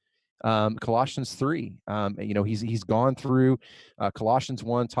Colossians 3, he's gone through Colossians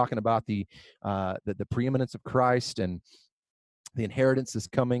 1, talking about the preeminence of Christ and the inheritance is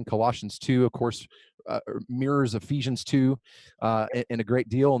coming. Colossians 2, of course, mirrors Ephesians 2 in a great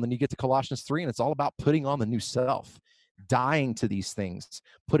deal. And then you get to Colossians 3, and it's all about putting on the new self, dying to these things,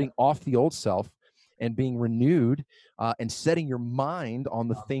 putting off the old self, and being renewed and setting your mind on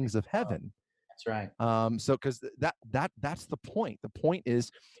the things of heaven. That's right. So because that's the point. The point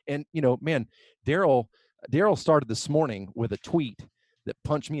is, and man, Daryl started this morning with a tweet that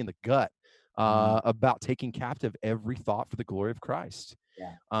punched me in the gut about taking captive every thought for the glory of Christ.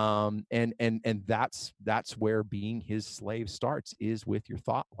 Yeah. And that's where being his slave starts, is with your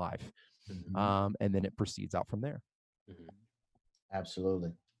thought life. And then it proceeds out from there.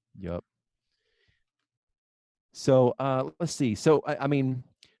 Absolutely. Yep. So let's see. So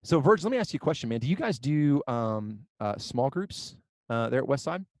so Virgil, let me ask you a question, man. Do you guys do small groups there at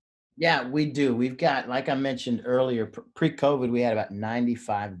Westside? Yeah, we do. We've got, like I mentioned earlier, pre-COVID, we had about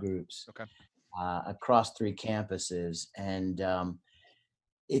 95 groups across 3 campuses, and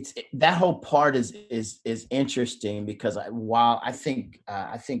that whole part is interesting, because while I think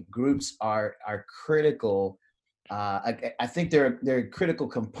groups are critical, I think they're a critical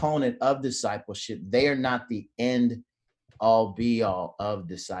component of discipleship. They are not the end all be all of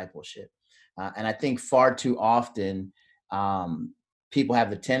discipleship. And I think far too often people have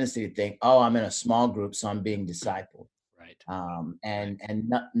the tendency to think, oh, I'm in a small group, so I'm being discipled. Right.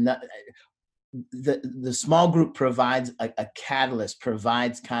 The small group provides a catalyst,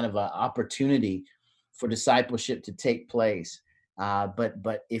 provides kind of an opportunity for discipleship to take place.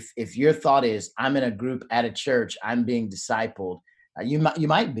 But if your thought is, I'm in a group at a church, I'm being discipled, you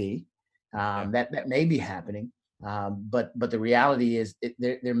might be, that may be happening. But the reality is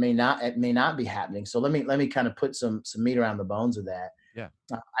it may not be happening. So let me kind of put some meat around the bones of that. Yeah.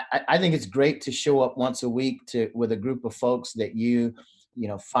 I think it's great to show up once a week with a group of folks that you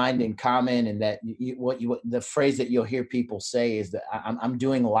find in common, and that the phrase that you'll hear people say is that I'm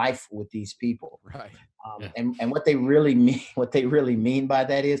doing life with these people. Right. And what they really mean by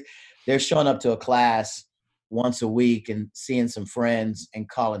that is they're showing up to a class once a week and seeing some friends and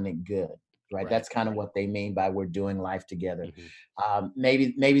calling it good. Right. That's kind of what they mean by we're doing life together.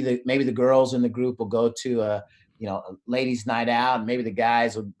 Maybe the girls in the group will go to a ladies' night out, and maybe the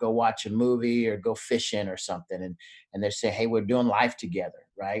guys will go watch a movie or go fishing or something, and they say, hey, we're doing life together,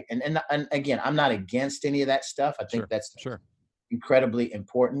 right? And again, I'm not against any of that stuff. I think that's incredibly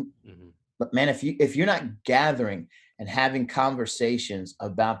important. But man, if you're not gathering and having conversations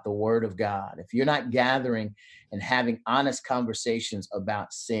about the Word of God, if you're not gathering and having honest conversations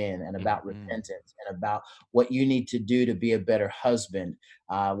about sin and about repentance and about what you need to do to be a better husband,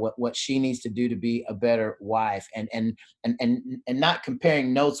 what she needs to do to be a better wife, and not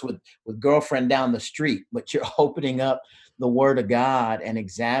comparing notes with girlfriend down the street, but you're opening up the Word of God and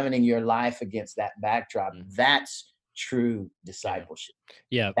examining your life against that backdrop. That's true discipleship.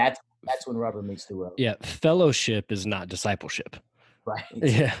 Yeah. That's when rubber meets the road. Yeah. Fellowship is not discipleship. Right.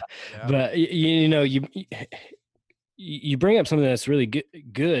 Yeah. But you bring up something that's really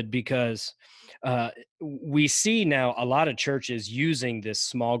good because we see now a lot of churches using this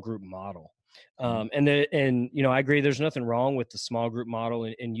small group model. And I agree, there's nothing wrong with the small group model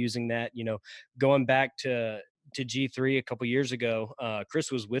and using that. Going back to G3 a couple years ago,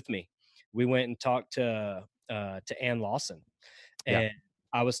 Chris was with me. We went and talked to Ann Lawson, and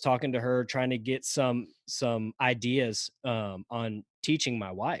I was talking to her, trying to get some ideas on teaching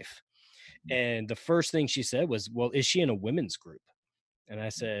my wife. And the first thing she said was, well, is she in a women's group? And I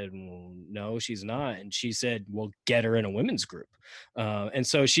said, well, no, she's not. And she said, well, get her in a women's group. And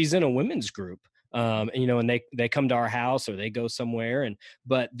so she's in a women's group. And they come to our house or they go somewhere,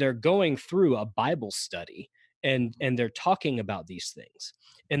 but they're going through a Bible study and they're talking about these things.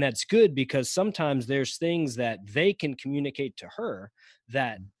 And that's good because sometimes there's things that they can communicate to her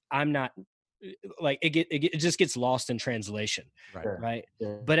that I'm not, like it just gets lost in translation. Right.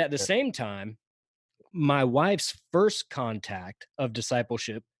 But at the same time, my wife's first contact of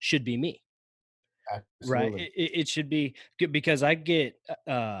discipleship should be me. Absolutely. Right. It should be good because I get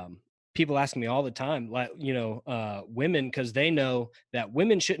people asking me all the time, like, women, because they know that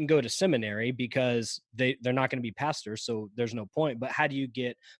women shouldn't go to seminary because they're not going to be pastors. So there's no point. But how do you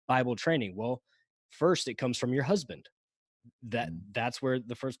get Bible training? Well, first it comes from your husband. That's where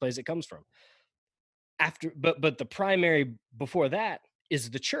the first place it comes from. But the primary before that is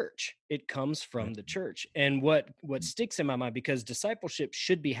the church. It comes from the church. And what sticks in my mind, because discipleship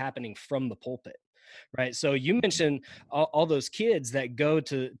should be happening from the pulpit, right? So you mentioned all those kids that go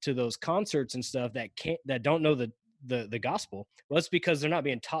to those concerts and stuff that don't know the gospel. Well, it's because they're not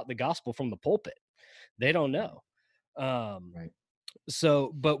being taught the gospel from the pulpit. They don't know. Right.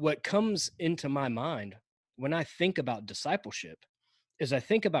 So, but what comes into my mind when I think about discipleship is I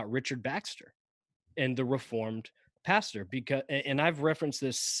think about Richard Baxter and the Reformed pastor, and I've referenced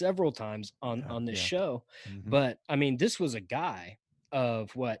this several times on this show, but I mean, this was a guy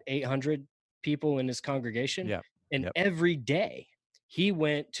of 800 people in his congregation. And every day he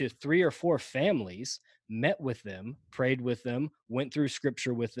went to 3 or 4 families, met with them, prayed with them, went through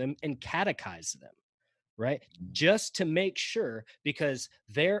scripture with them, and catechized them, right? Just to make sure, because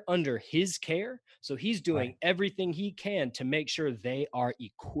they're under his care. So he's doing everything he can to make sure they are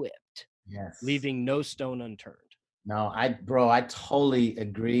equipped, leaving no stone unturned. No, I totally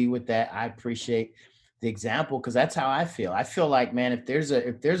agree with that. I appreciate the example because that's how I feel. I feel like, man, if there's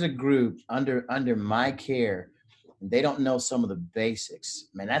a group under my care and they don't know some of the basics,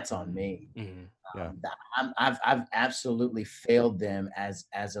 man, that's on me. I've absolutely failed them as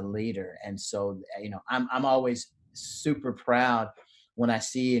a leader, and so I'm always super proud when I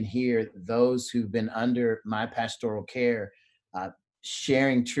see and hear those who've been under my pastoral care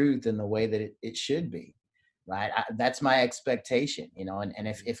sharing truth in the way that it should be. Right. That's my expectation, and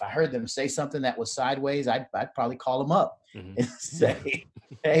if I heard them say something that was sideways, I'd probably call them up and say,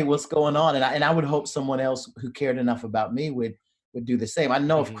 hey, what's going on? And I would hope someone else who cared enough about me would do the same. I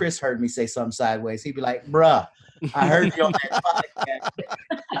know if Chris heard me say something sideways, he'd be like, bruh, I heard you on that podcast.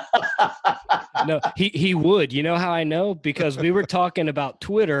 No, he would. You know how I know? Because we were talking about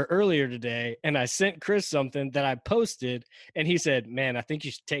Twitter earlier today, and I sent Chris something that I posted, and he said, man, I think you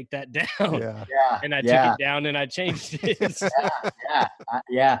should take that down. And I took it down and I changed it.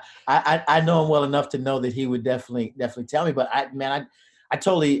 I know him well enough to know that he would definitely tell me. But I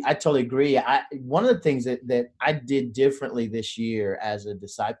totally agree. One of the things that I did differently this year as a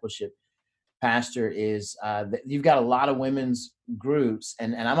discipleship pastor is that you've got a lot of women's groups,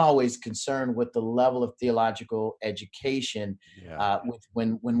 and I'm always concerned with the level of theological education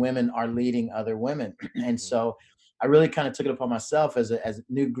when women are leading other women. And so I really kind of took it upon myself as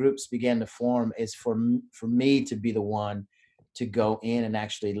new groups began to form, is for me to be the one to go in and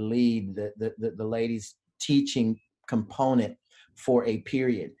actually lead the ladies' teaching component for a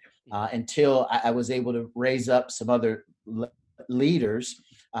period until I was able to raise up some other leaders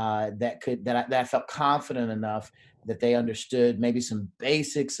that I felt confident enough that they understood maybe some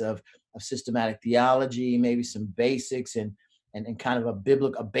basics of systematic theology, maybe some basics and kind of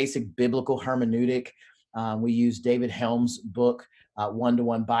a basic biblical hermeneutic. We use David Helm's book,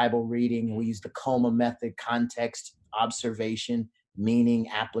 One-to-One Bible Reading, and we use the Coma method, context observation, meaning,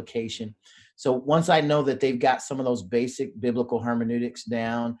 application. So once I know that they've got some of those basic biblical hermeneutics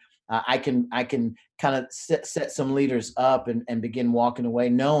down, I can kind of set some leaders up and begin walking away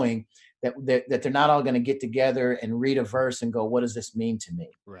knowing that they're not all going to get together and read a verse and go, what does this mean to me?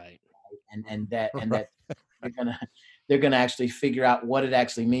 Right. And that they're gonna actually figure out what it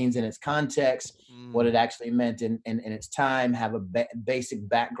actually means in its context, what it actually meant in its time, have a basic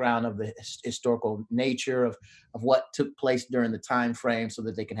background of the historical nature of what took place during the time frame, so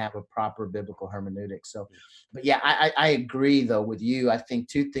that they can have a proper biblical hermeneutic. So, but yeah, I agree though with you. I think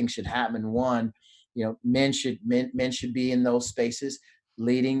two things should happen. One, men should be in those spaces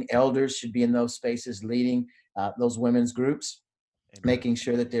leading. Elders should be in those spaces leading those women's groups. Amen. Making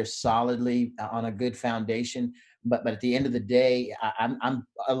sure that they're solidly on a good foundation. But at the end of the day, I'm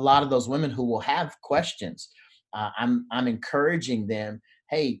a lot of those women who will have questions. I'm encouraging them.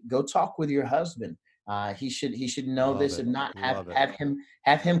 Hey, go talk with your husband. He should know this, and not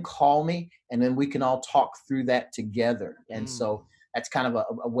have him call me, and then we can all talk through that together. And so that's kind of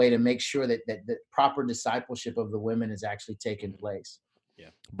a way to make sure that proper discipleship of the women is actually taking place. Yeah,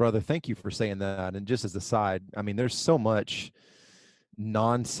 brother, thank you for saying that. And just as a side, I mean, there's so much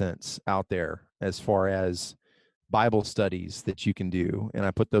nonsense out there as far as Bible studies that you can do, and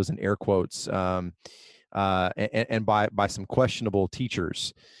I put those in air quotes, and by some questionable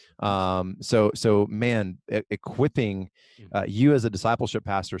teachers. So man, equipping you as a discipleship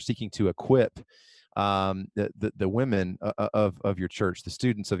pastor, seeking to equip the women of your church, the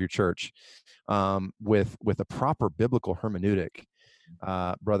students of your church, with a proper biblical hermeneutic,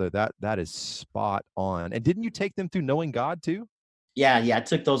 brother, that is spot on. And didn't you take them through Knowing God too? Yeah. I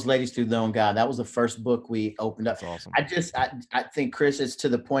took those ladies through Knowing God. That was the first book we opened up. That's awesome. I think, Chris, it's to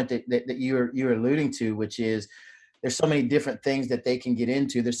the point that you're alluding to, which is there's so many different things that they can get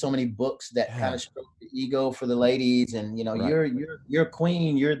into. There's so many books that kind of stroke the ego for the ladies, and right. you're a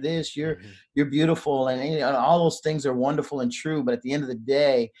queen, you're this, you're beautiful, and all those things are wonderful and true. But at the end of the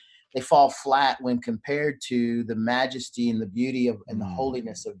day, they fall flat when compared to the majesty and the beauty of and the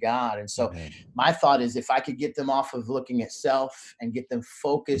holiness of God. And so my thought is, if I could get them off of looking at self and get them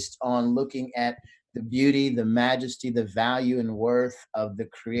focused on looking at the beauty, the majesty, the value and worth of the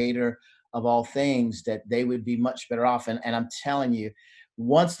Creator of all things, that they would be much better off. And I'm telling you,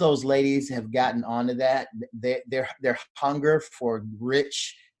 once those ladies have gotten onto that, their hunger for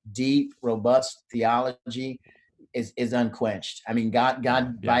rich, deep, robust theology is unquenched. I mean,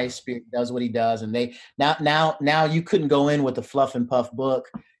 God by His Spirit does what He does, and they now you couldn't go in with a fluff and puff book,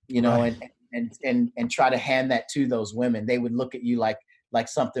 right. and try to hand that to those women. They would look at you like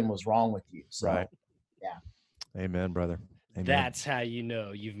something was wrong with you. So, right. Yeah. Amen, brother. Amen. That's how you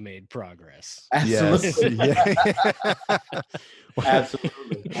know you've made progress. Absolutely. Yes.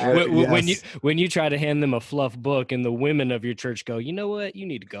 Absolutely. When you try to hand them a fluff book, and the women of your church go, you know what, you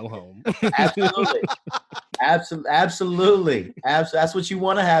need to go home. Absolutely. That's what you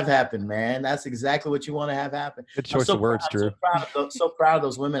want to have happen, man. That's exactly what you want to have happen. Good choice of words, Drew. So proud of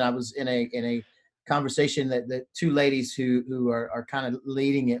those women. I was in a conversation that the two ladies who are kind of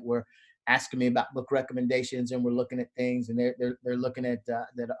leading it were asking me about book recommendations, and we're looking at things, and they're looking at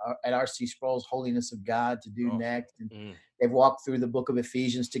R.C. Sproul's Holiness of God to do next, and they've walked through the book of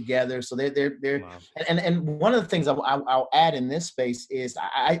Ephesians together. So they're wow. And one of the things I'll add in this space is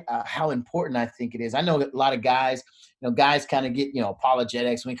how important I think it is. I know that a lot of guys, guys kind of get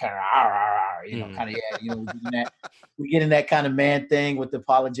apologetics. We kind of we get in that kind of man thing with the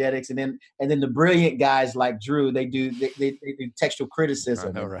apologetics, and then the brilliant guys like Drew, they do textual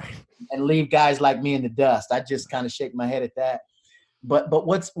criticism, right. and leave guys like me in the dust. I just kind of shake my head at that. But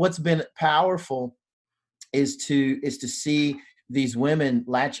what's been powerful is to see these women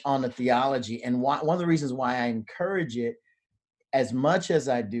latch on to theology. And one of the reasons why I encourage it as much as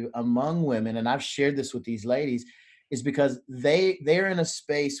I do among women, and I've shared this with these ladies, is because they're in a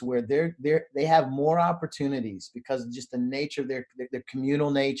space where they have more opportunities because of just the nature of their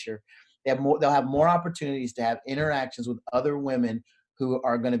communal nature. They'll have more opportunities to have interactions with other women who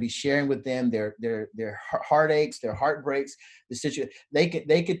are going to be sharing with them their heartaches, their heartbreaks, the situation. They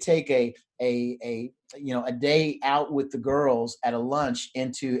could take a day out with the girls at a lunch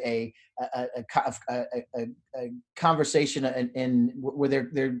into a conversation and where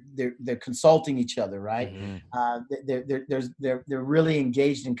they're consulting each other, right? They're really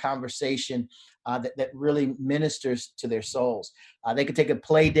engaged in conversation that really ministers to their souls. They could take a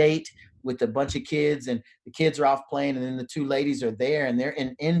play date with a bunch of kids, and the kids are off playing, and then the two ladies are there, and they're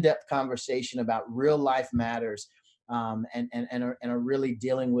in in-depth conversation about real life matters, and are really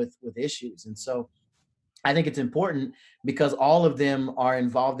dealing with issues. And so I think it's important, because all of them are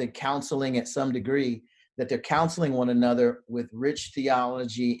involved in counseling at some degree, that they're counseling one another with rich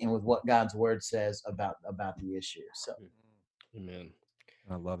theology and with what God's word says about the issue. So, Amen.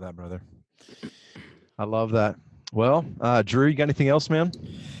 I love that, brother. I love that. Well, Drew, you got anything else, man?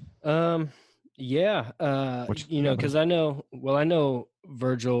 Yeah. Because I know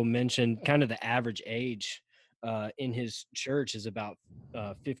Virgil mentioned kind of the average age in his church is about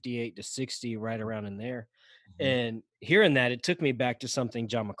 58 to 60, right around in there. And hearing that, it took me back to something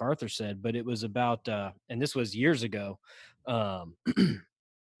John MacArthur said, but it was about, and this was years ago,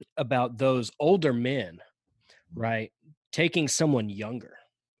 about those older men, right, taking someone younger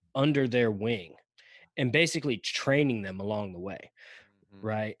under their wing and basically training them along the way,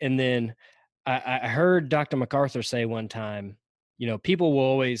 right? And then I heard Dr. MacArthur say one time, people will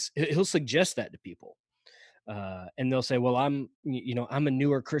always, he'll suggest that to people. And they'll say, well, I'm a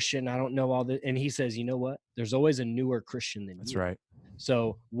newer Christian. I don't know all this. And he says, you know what? There's always a newer Christian than you. That's right.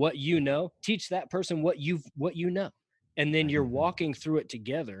 So what teach that person what you know. And then you're walking through it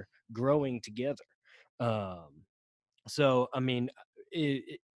together, growing together. So, I mean,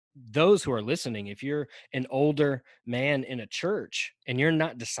 those who are listening, if you're an older man in a church and you're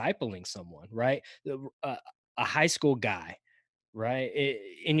not discipling someone, right? A high school guy, right,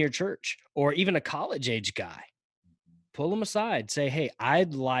 in your church, or even a college age guy, pull them aside, say, hey,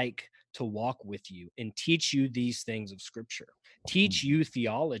 I'd like to walk with you and teach you these things of scripture, teach you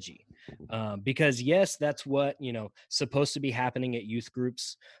theology, because yes, that's what, supposed to be happening at youth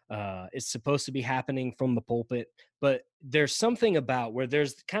groups. It's supposed to be happening from the pulpit, but there's something about where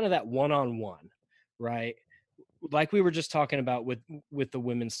there's kind of that one-on-one, right? Like we were just talking about with the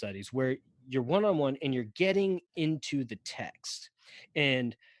women's studies, where you're one-on-one and you're getting into the text.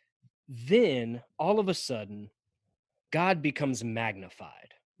 And then all of a sudden, God becomes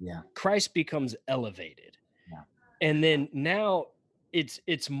magnified. Yeah. Christ becomes elevated. Yeah. And then now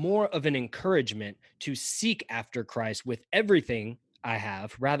it's more of an encouragement to seek after Christ with everything I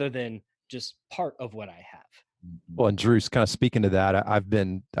have rather than just part of what I have. Well, and Drew's kind of speaking to that. I've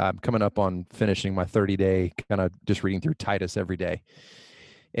been coming up on finishing my 30-day, kind of just reading through Titus every day.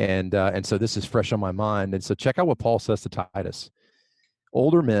 And so this is fresh on my mind. And so check out what Paul says to Titus.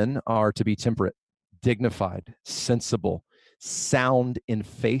 Older men are to be temperate, dignified, sensible, sound in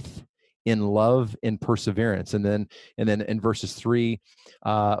faith, in love, in perseverance. And then in verses 3,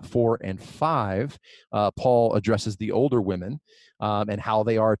 4, and 5, Paul addresses the older women and how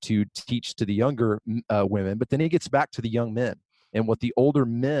they are to teach to the younger women. But then he gets back to the young men and what the older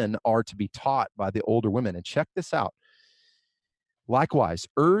men are to be taught by the older women. And check this out. Likewise,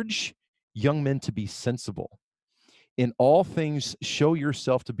 urge young men to be sensible. In all things, show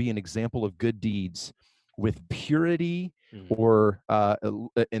yourself to be an example of good deeds with purity, or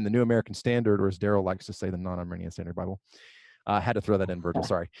in the New American Standard, or as Daryl likes to say, the Non-Arminian Standard Bible. I had to throw that in, Virgil,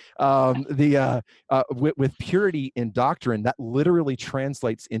 sorry. With purity in doctrine, that literally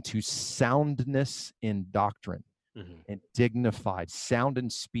translates into soundness in doctrine, and dignified, sound in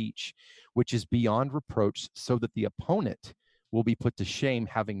speech, which is beyond reproach, so that the opponent will be put to shame,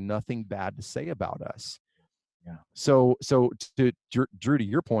 having nothing bad to say about us. Yeah. So to Drew, to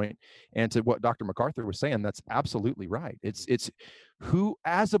your point, and to what Dr. MacArthur was saying, that's absolutely right. It's who,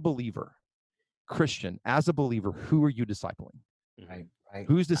 as a believer, Christian, as a believer, who are you discipling? Right.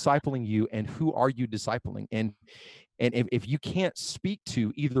 Who's discipling you, and who are you discipling? And if you can't speak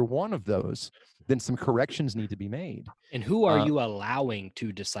to either one of those, then some corrections need to be made. And who are you allowing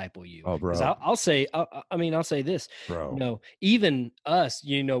to disciple you? Oh, bro. I'll say this, bro. Even us,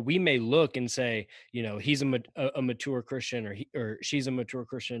 we may look and say, he's a mature Christian, or she's a mature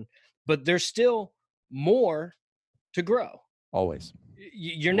Christian, but there's still more to grow. Always.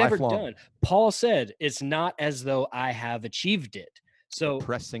 You're never done. Paul said, it's not as though I have achieved it. So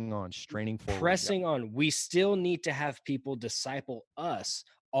pressing on, straining forward. Pressing on. We still need to have people disciple us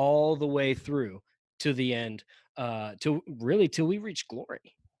all the way through to the end, till we reach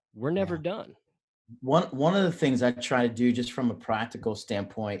glory. We're never done. One of the things I try to do, just from a practical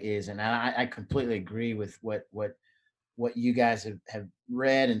standpoint, is, and I completely agree with what you guys have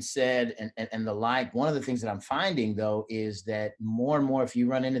read and said and the like. One of the things that I'm finding, though, is that more and more, if you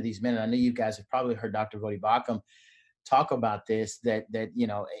run into these men, and I know you guys have probably heard Dr. Voddie Baucham talk about this, that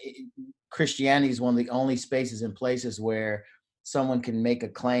Christianity is one of the only spaces and places where someone can make a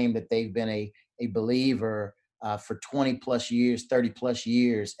claim that they've been a believer for 20 plus years, 30 plus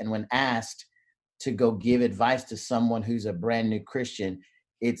years. And when asked to go give advice to someone who's a brand new Christian,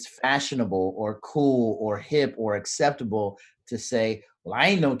 it's fashionable or cool or hip or acceptable to say, well, I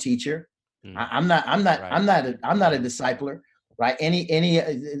ain't no teacher. I'm not a discipler. Right.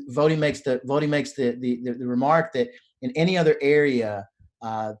 Voddie makes the remark that in any other area,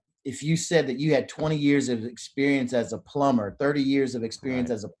 if you said that you had 20 years of experience as a plumber, 30 years of experience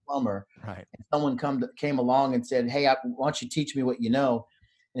Right. as a plumber, Right. and someone came along and said, "Hey, why don't you teach me what you know?"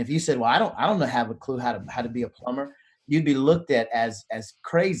 And if you said, "Well, I don't know, have a clue how to be a plumber," you'd be looked at as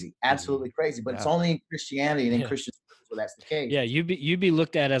crazy, absolutely crazy. But it's Yeah. only in Christianity and in Yeah. Christian schools where that's the case. Yeah, you'd be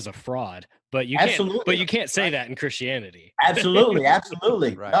looked at as a fraud, but you Absolutely. can't say that in Christianity. Absolutely,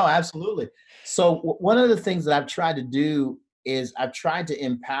 absolutely. Right. No, absolutely. So one of the things that I've tried to do is I've tried to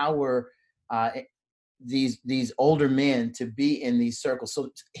empower these older men to be in these circles. So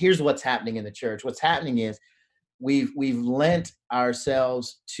here's what's happening in the church. What's happening is we've lent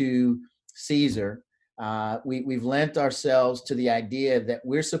ourselves to Caesar. We've lent ourselves to the idea that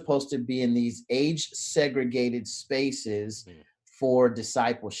we're supposed to be in these age segregated spaces for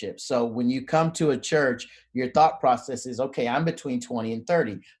discipleship. So when you come to a church, your thought process is, okay, I'm between 20 and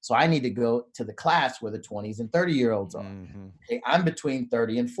 30. So I need to go to the class where the 20s and 30-year-olds are. Mm-hmm. Okay, I'm between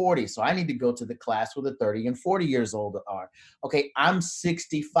 30 and 40. So I need to go to the class where the 30 and 40 years old are. Okay, I'm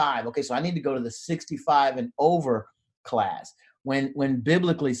 65. Okay, so I need to go to the 65 and over class. When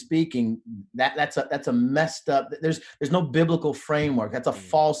biblically speaking, that's a messed up. There's no biblical framework. That's a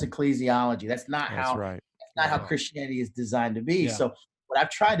false ecclesiology. That's not how right. not how Christianity is designed to be. Yeah. So what I've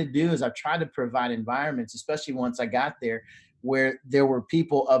tried to do is I've tried to provide environments, especially once I got there, where there were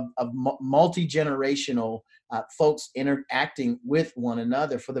people of multi-generational folks interacting with one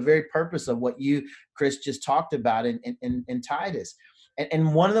another for the very purpose of what you, Chris, just talked about in Titus.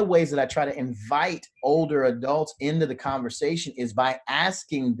 And one of the ways that I try to invite older adults into the conversation is by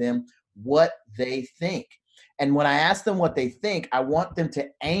asking them what they think. And when I ask them what they think, I want them to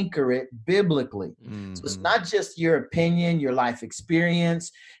anchor it biblically. Mm-hmm. So it's not just your opinion, your life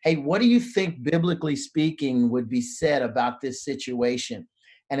experience. Hey, what do you think, biblically speaking, would be said about this situation?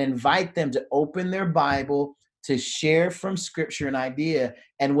 And invite them to open their Bible, to share from Scripture an idea.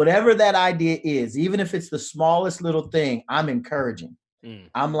 And whatever that idea is, even if it's the smallest little thing, I'm encouraging.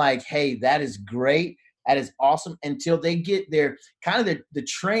 I'm like, hey, that is great. That is awesome. Until they get their kind of the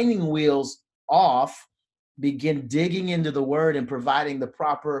training wheels off, begin digging into the word and providing the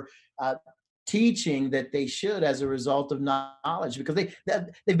proper teaching that they should as a result of knowledge, because they've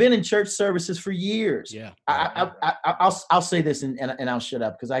been in church services for years. Yeah. I'll say this and I'll shut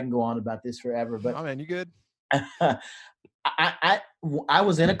up because I can go on about this forever. But oh man, you good? I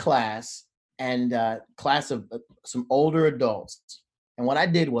was in a class class of some older adults. And what I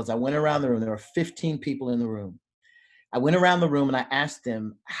did was I went around the room. There were 15 people in the room. I went around the room and I asked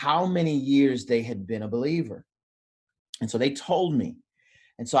them how many years they had been a believer. And so they told me.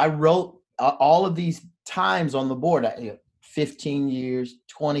 And so I wrote all of these times on the board, 15 years,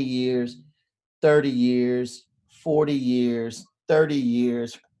 20 years, 30 years, 40 years, 30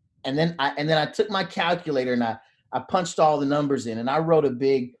 years. And then I took my calculator and I punched all the numbers in and I wrote a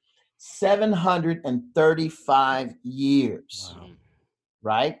big 735 years. Wow.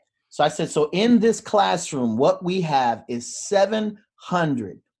 Right? So I said, so in this classroom, what we have is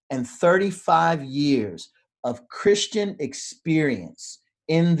 735 years of Christian experience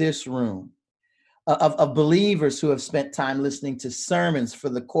in this room, of believers who have spent time listening to sermons for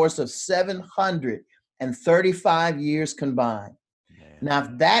the course of 735 years combined. Man. Now,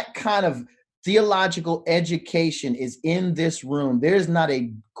 if that kind of theological education is in this room, there's not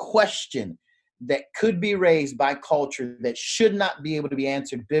a question that could be raised by culture that should not be able to be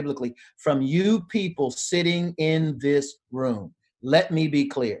answered biblically from you people sitting in this room. Let me be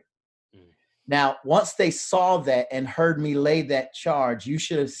clear. Now, once they saw that and heard me lay that charge, you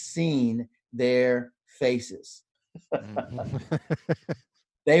should have seen their faces.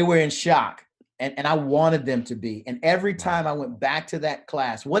 They were in shock, and I wanted them to be. And every time I went back to that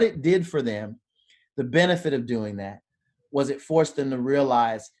class, what it did for them, the benefit of doing that, was it forced them to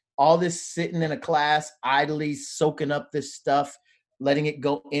realize all this sitting in a class, idly soaking up this stuff, letting it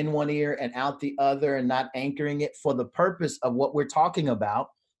go in one ear and out the other and not anchoring it for the purpose of what we're talking about,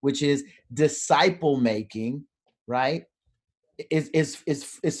 which is disciple making, right? Is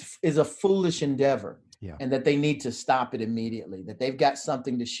a foolish endeavor. Yeah. And that they need to stop it immediately, that they've got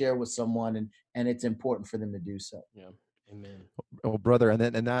something to share with someone and it's important for them to do so. Yeah. Amen. Oh, brother.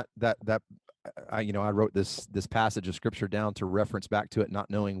 And that I wrote this passage of scripture down to reference back to it, not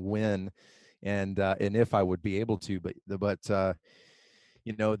knowing when and if I would be able to, but that's a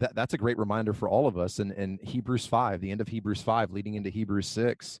great reminder for all of us. And Hebrews 5, the end of Hebrews 5, leading into Hebrews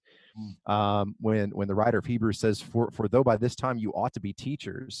 6, when the writer of Hebrews says, for though by this time you ought to be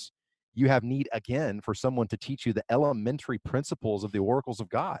teachers, you have need again for someone to teach you the elementary principles of the oracles of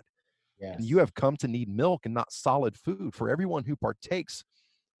God. Yes. And you have come to need milk and not solid food, for everyone who partakes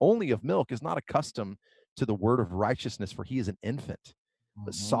only of milk is not accustomed to the word of righteousness, for he is an infant.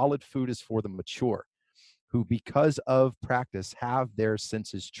 but solid food is for the mature, who because of practice have their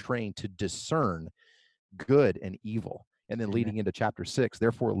senses trained to discern good and evil. And then leading into chapter 6,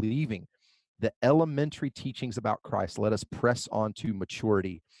 therefore leaving the elementary teachings about Christ, let us press on to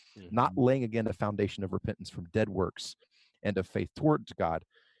maturity, not laying again a foundation of repentance from dead works and of faith towards God,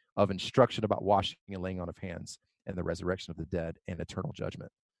 of instruction about washing and laying on of hands and the resurrection of the dead and eternal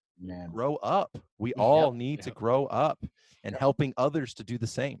judgment. Grow up. We all need to grow up, and helping others to do the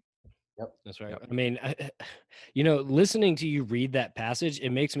same. That's right. I mean, listening to you read that passage, it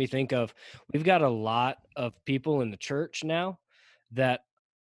makes me think of, we've got a lot of people in the church now that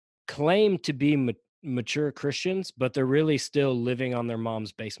claim to be mature Christians, but they're really still living on their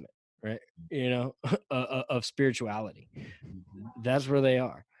mom's basement, right? Of spirituality. That's where they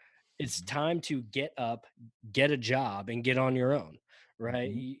are. It's time to get up, get a job, and get on your own,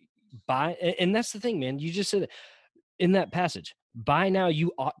 right? And that's the thing, man. You just said it in that passage. By now,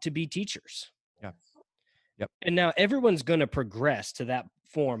 you ought to be teachers. Yep. And now everyone's going to progress to that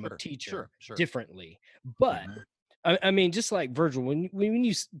form of teacher differently. But I mean, just like Virgil, when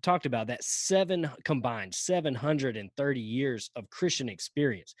you talked about that combined 730 years of Christian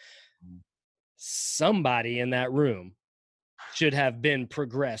experience, somebody in that room should have been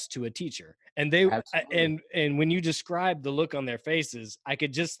progressed to a teacher. And and when you described the look on their faces, I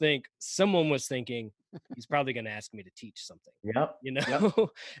could just think someone was thinking, he's probably going to ask me to teach something.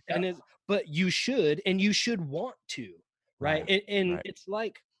 And but you should want to, right? And it's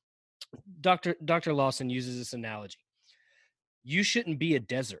like Dr. Lawson uses this analogy. You shouldn't be a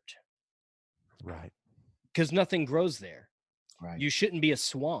desert, right? Because nothing grows there. Right. You shouldn't be a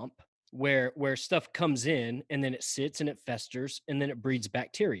swamp where stuff comes in and then it sits and it festers and then it breeds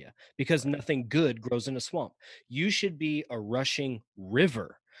bacteria, because nothing good grows in a swamp. You should be a rushing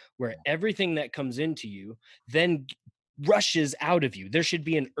river where everything that comes into you then rushes out of you. There should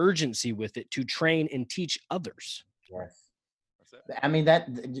be an urgency with it to train and teach others. Yes. I mean,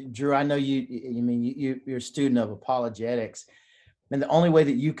 Drew, I know you're a student of apologetics. And the only way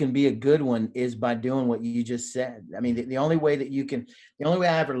that you can be a good one is by doing what you just said. I mean, the only way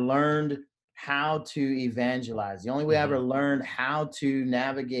I ever learned how to evangelize, the only way I ever learned how to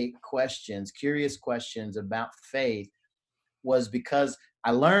navigate curious questions about faith, was because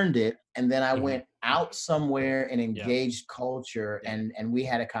I learned it, and then I went out somewhere and engaged culture, and we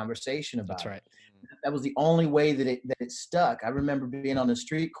had a conversation about it. That's right. That was the only way that it stuck. I remember being on the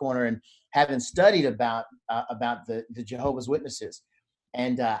street corner and having studied about the Jehovah's Witnesses,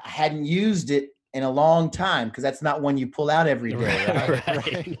 and I hadn't used it in a long time, because that's not one you pull out every day.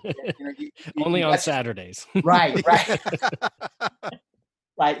 Right? Only on Saturdays. Right.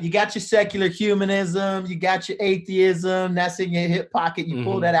 Right. You got your secular humanism, you got your atheism, that's in your hip pocket. You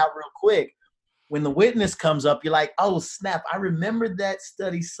pull that out real quick. When the witness comes up, you're like, oh, snap, I remembered that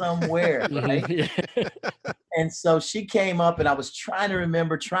study somewhere, right? And so she came up, and I was trying to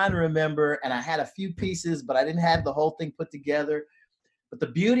remember, and I had a few pieces, but I didn't have the whole thing put together. But the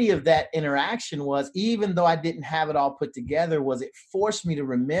beauty of that interaction was, even though I didn't have it all put together, was it forced me to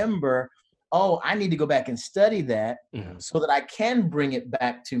remember, oh, I need to go back and study that so that I can bring it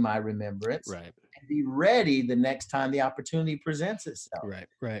back to my remembrance. Right. Be ready the next time the opportunity presents itself.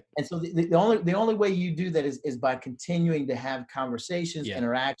 Right. And so the only way you do that is by continuing to have conversations,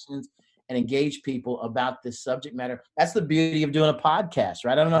 interactions, and engage people about this subject matter. That's the beauty of doing a podcast,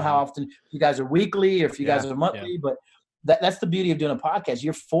 right? I don't know how often you guys are weekly or if you guys are monthly, but that's the beauty of doing a podcast.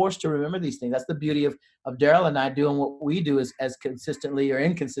 You're forced to remember these things. That's the beauty of Daryl and I doing what we do as consistently or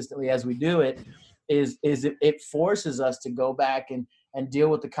inconsistently as we do it, is it forces us to go back and deal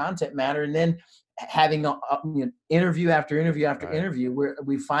with the content matter, and then having interview after interview after interview, where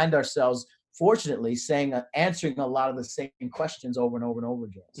we find ourselves, fortunately, answering a lot of the same questions over and over and over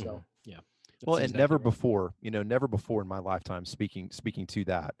again. So well, and never before in my lifetime, speaking to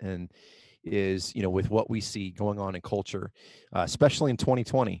that, and is with what we see going on in culture, especially in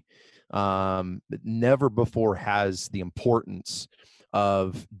 2020, never before has the importance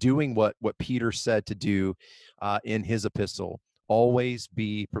of doing what Peter said to do in his epistle. Always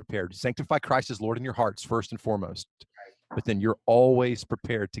be prepared. Sanctify Christ as Lord in your hearts, first and foremost. But then you're always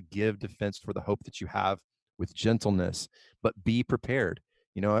prepared to give defense for the hope that you have with gentleness. But be prepared.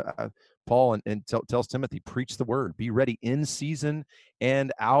 Paul and tells Timothy, preach the word. Be ready in season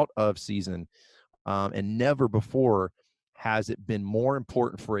and out of season. And never before has it been more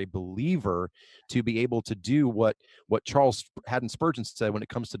important for a believer to be able to do what Charles Haddon Spurgeon said when it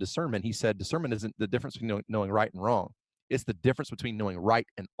comes to discernment. He said, discernment isn't the difference between knowing right and wrong. It's the difference between knowing right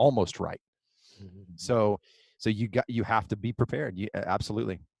and almost right. So you have to be prepared.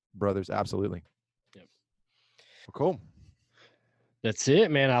 Absolutely, brothers. Absolutely. Yep. Well, cool. That's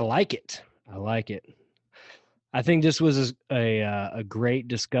it, man. I like it. I like it. I think this was a great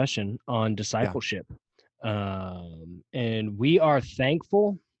discussion on discipleship. And we are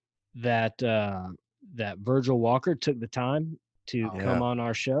thankful that that Virgil Walker took the time to come on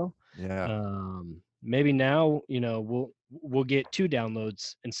our show. Maybe now, we'll get 2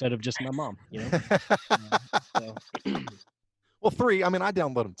 downloads instead of just my mom, so. Well, 3. I mean, I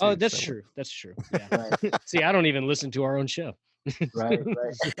download them too. Oh, that's true. That's true. Yeah. See, I don't even listen to our own show. Right.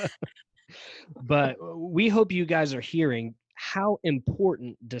 But we hope you guys are hearing how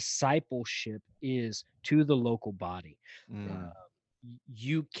important discipleship is to the local body.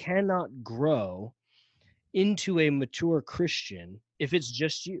 You cannot grow into a mature Christian if it's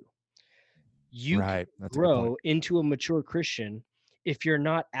just you. You can grow into a mature Christian if you're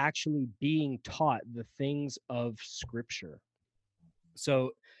not actually being taught the things of Scripture.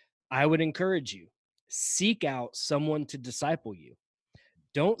 So I would encourage you, seek out someone to disciple you.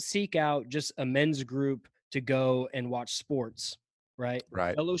 Don't seek out just a men's group to go and watch sports, right?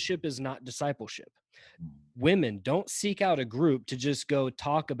 Fellowship is not discipleship. Women, don't seek out a group to just go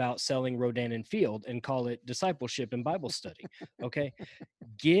talk about selling Rodan and Field and call it discipleship and Bible study, okay?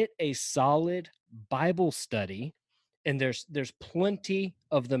 Get a solid Bible study, and there's plenty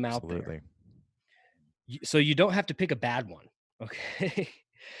of them out there. So you don't have to pick a bad one, okay?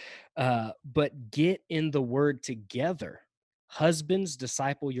 But get in the Word together. Husbands,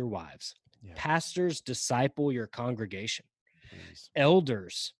 disciple your wives. Pastors, disciple your congregation.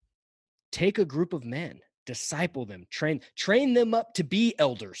 Elders, take a group of men, disciple them, train them up to be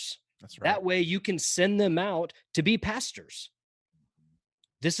elders. That's right. That way you can send them out to be pastors.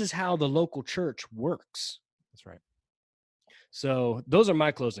 This is how the local church works. That's right. So those are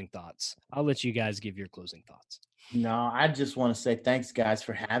my closing thoughts. I'll let you guys give your closing thoughts. No, I just want to say thanks, guys,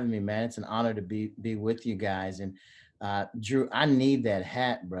 for having me, man. It's an honor to be with you guys. And Drew, I need that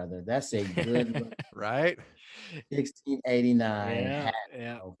hat, brother. That's a good right. 1689 hat.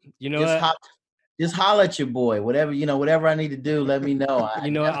 Yeah. You know, just holler at your boy. Whatever I need to do, let me know.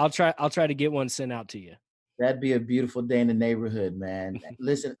 I'll try to get one sent out to you. That'd be a beautiful day in the neighborhood, man.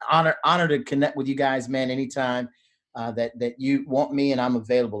 Listen, honor to connect with you guys, man. Anytime that you want me and I'm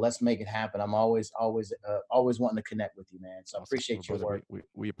available, let's make it happen. I'm always wanting to connect with you, man. So I appreciate your work.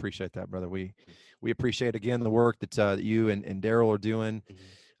 We appreciate that, brother. We appreciate again the work that you and Daryl are doing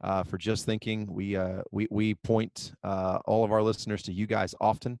for Just Thinking. We point all of our listeners to you guys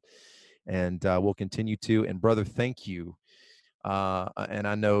often, and we'll continue to. And brother, thank you. And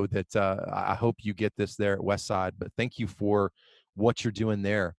I know that I hope you get this there at Westside, but thank you for what you're doing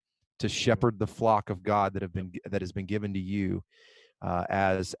there to shepherd the flock of God that has been given to you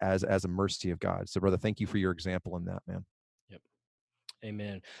as a mercy of God. So, brother, thank you for your example in that, man. Yep.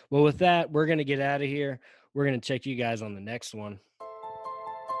 Amen. Well, with that, we're going to get out of here. We're going to check you guys on the next one.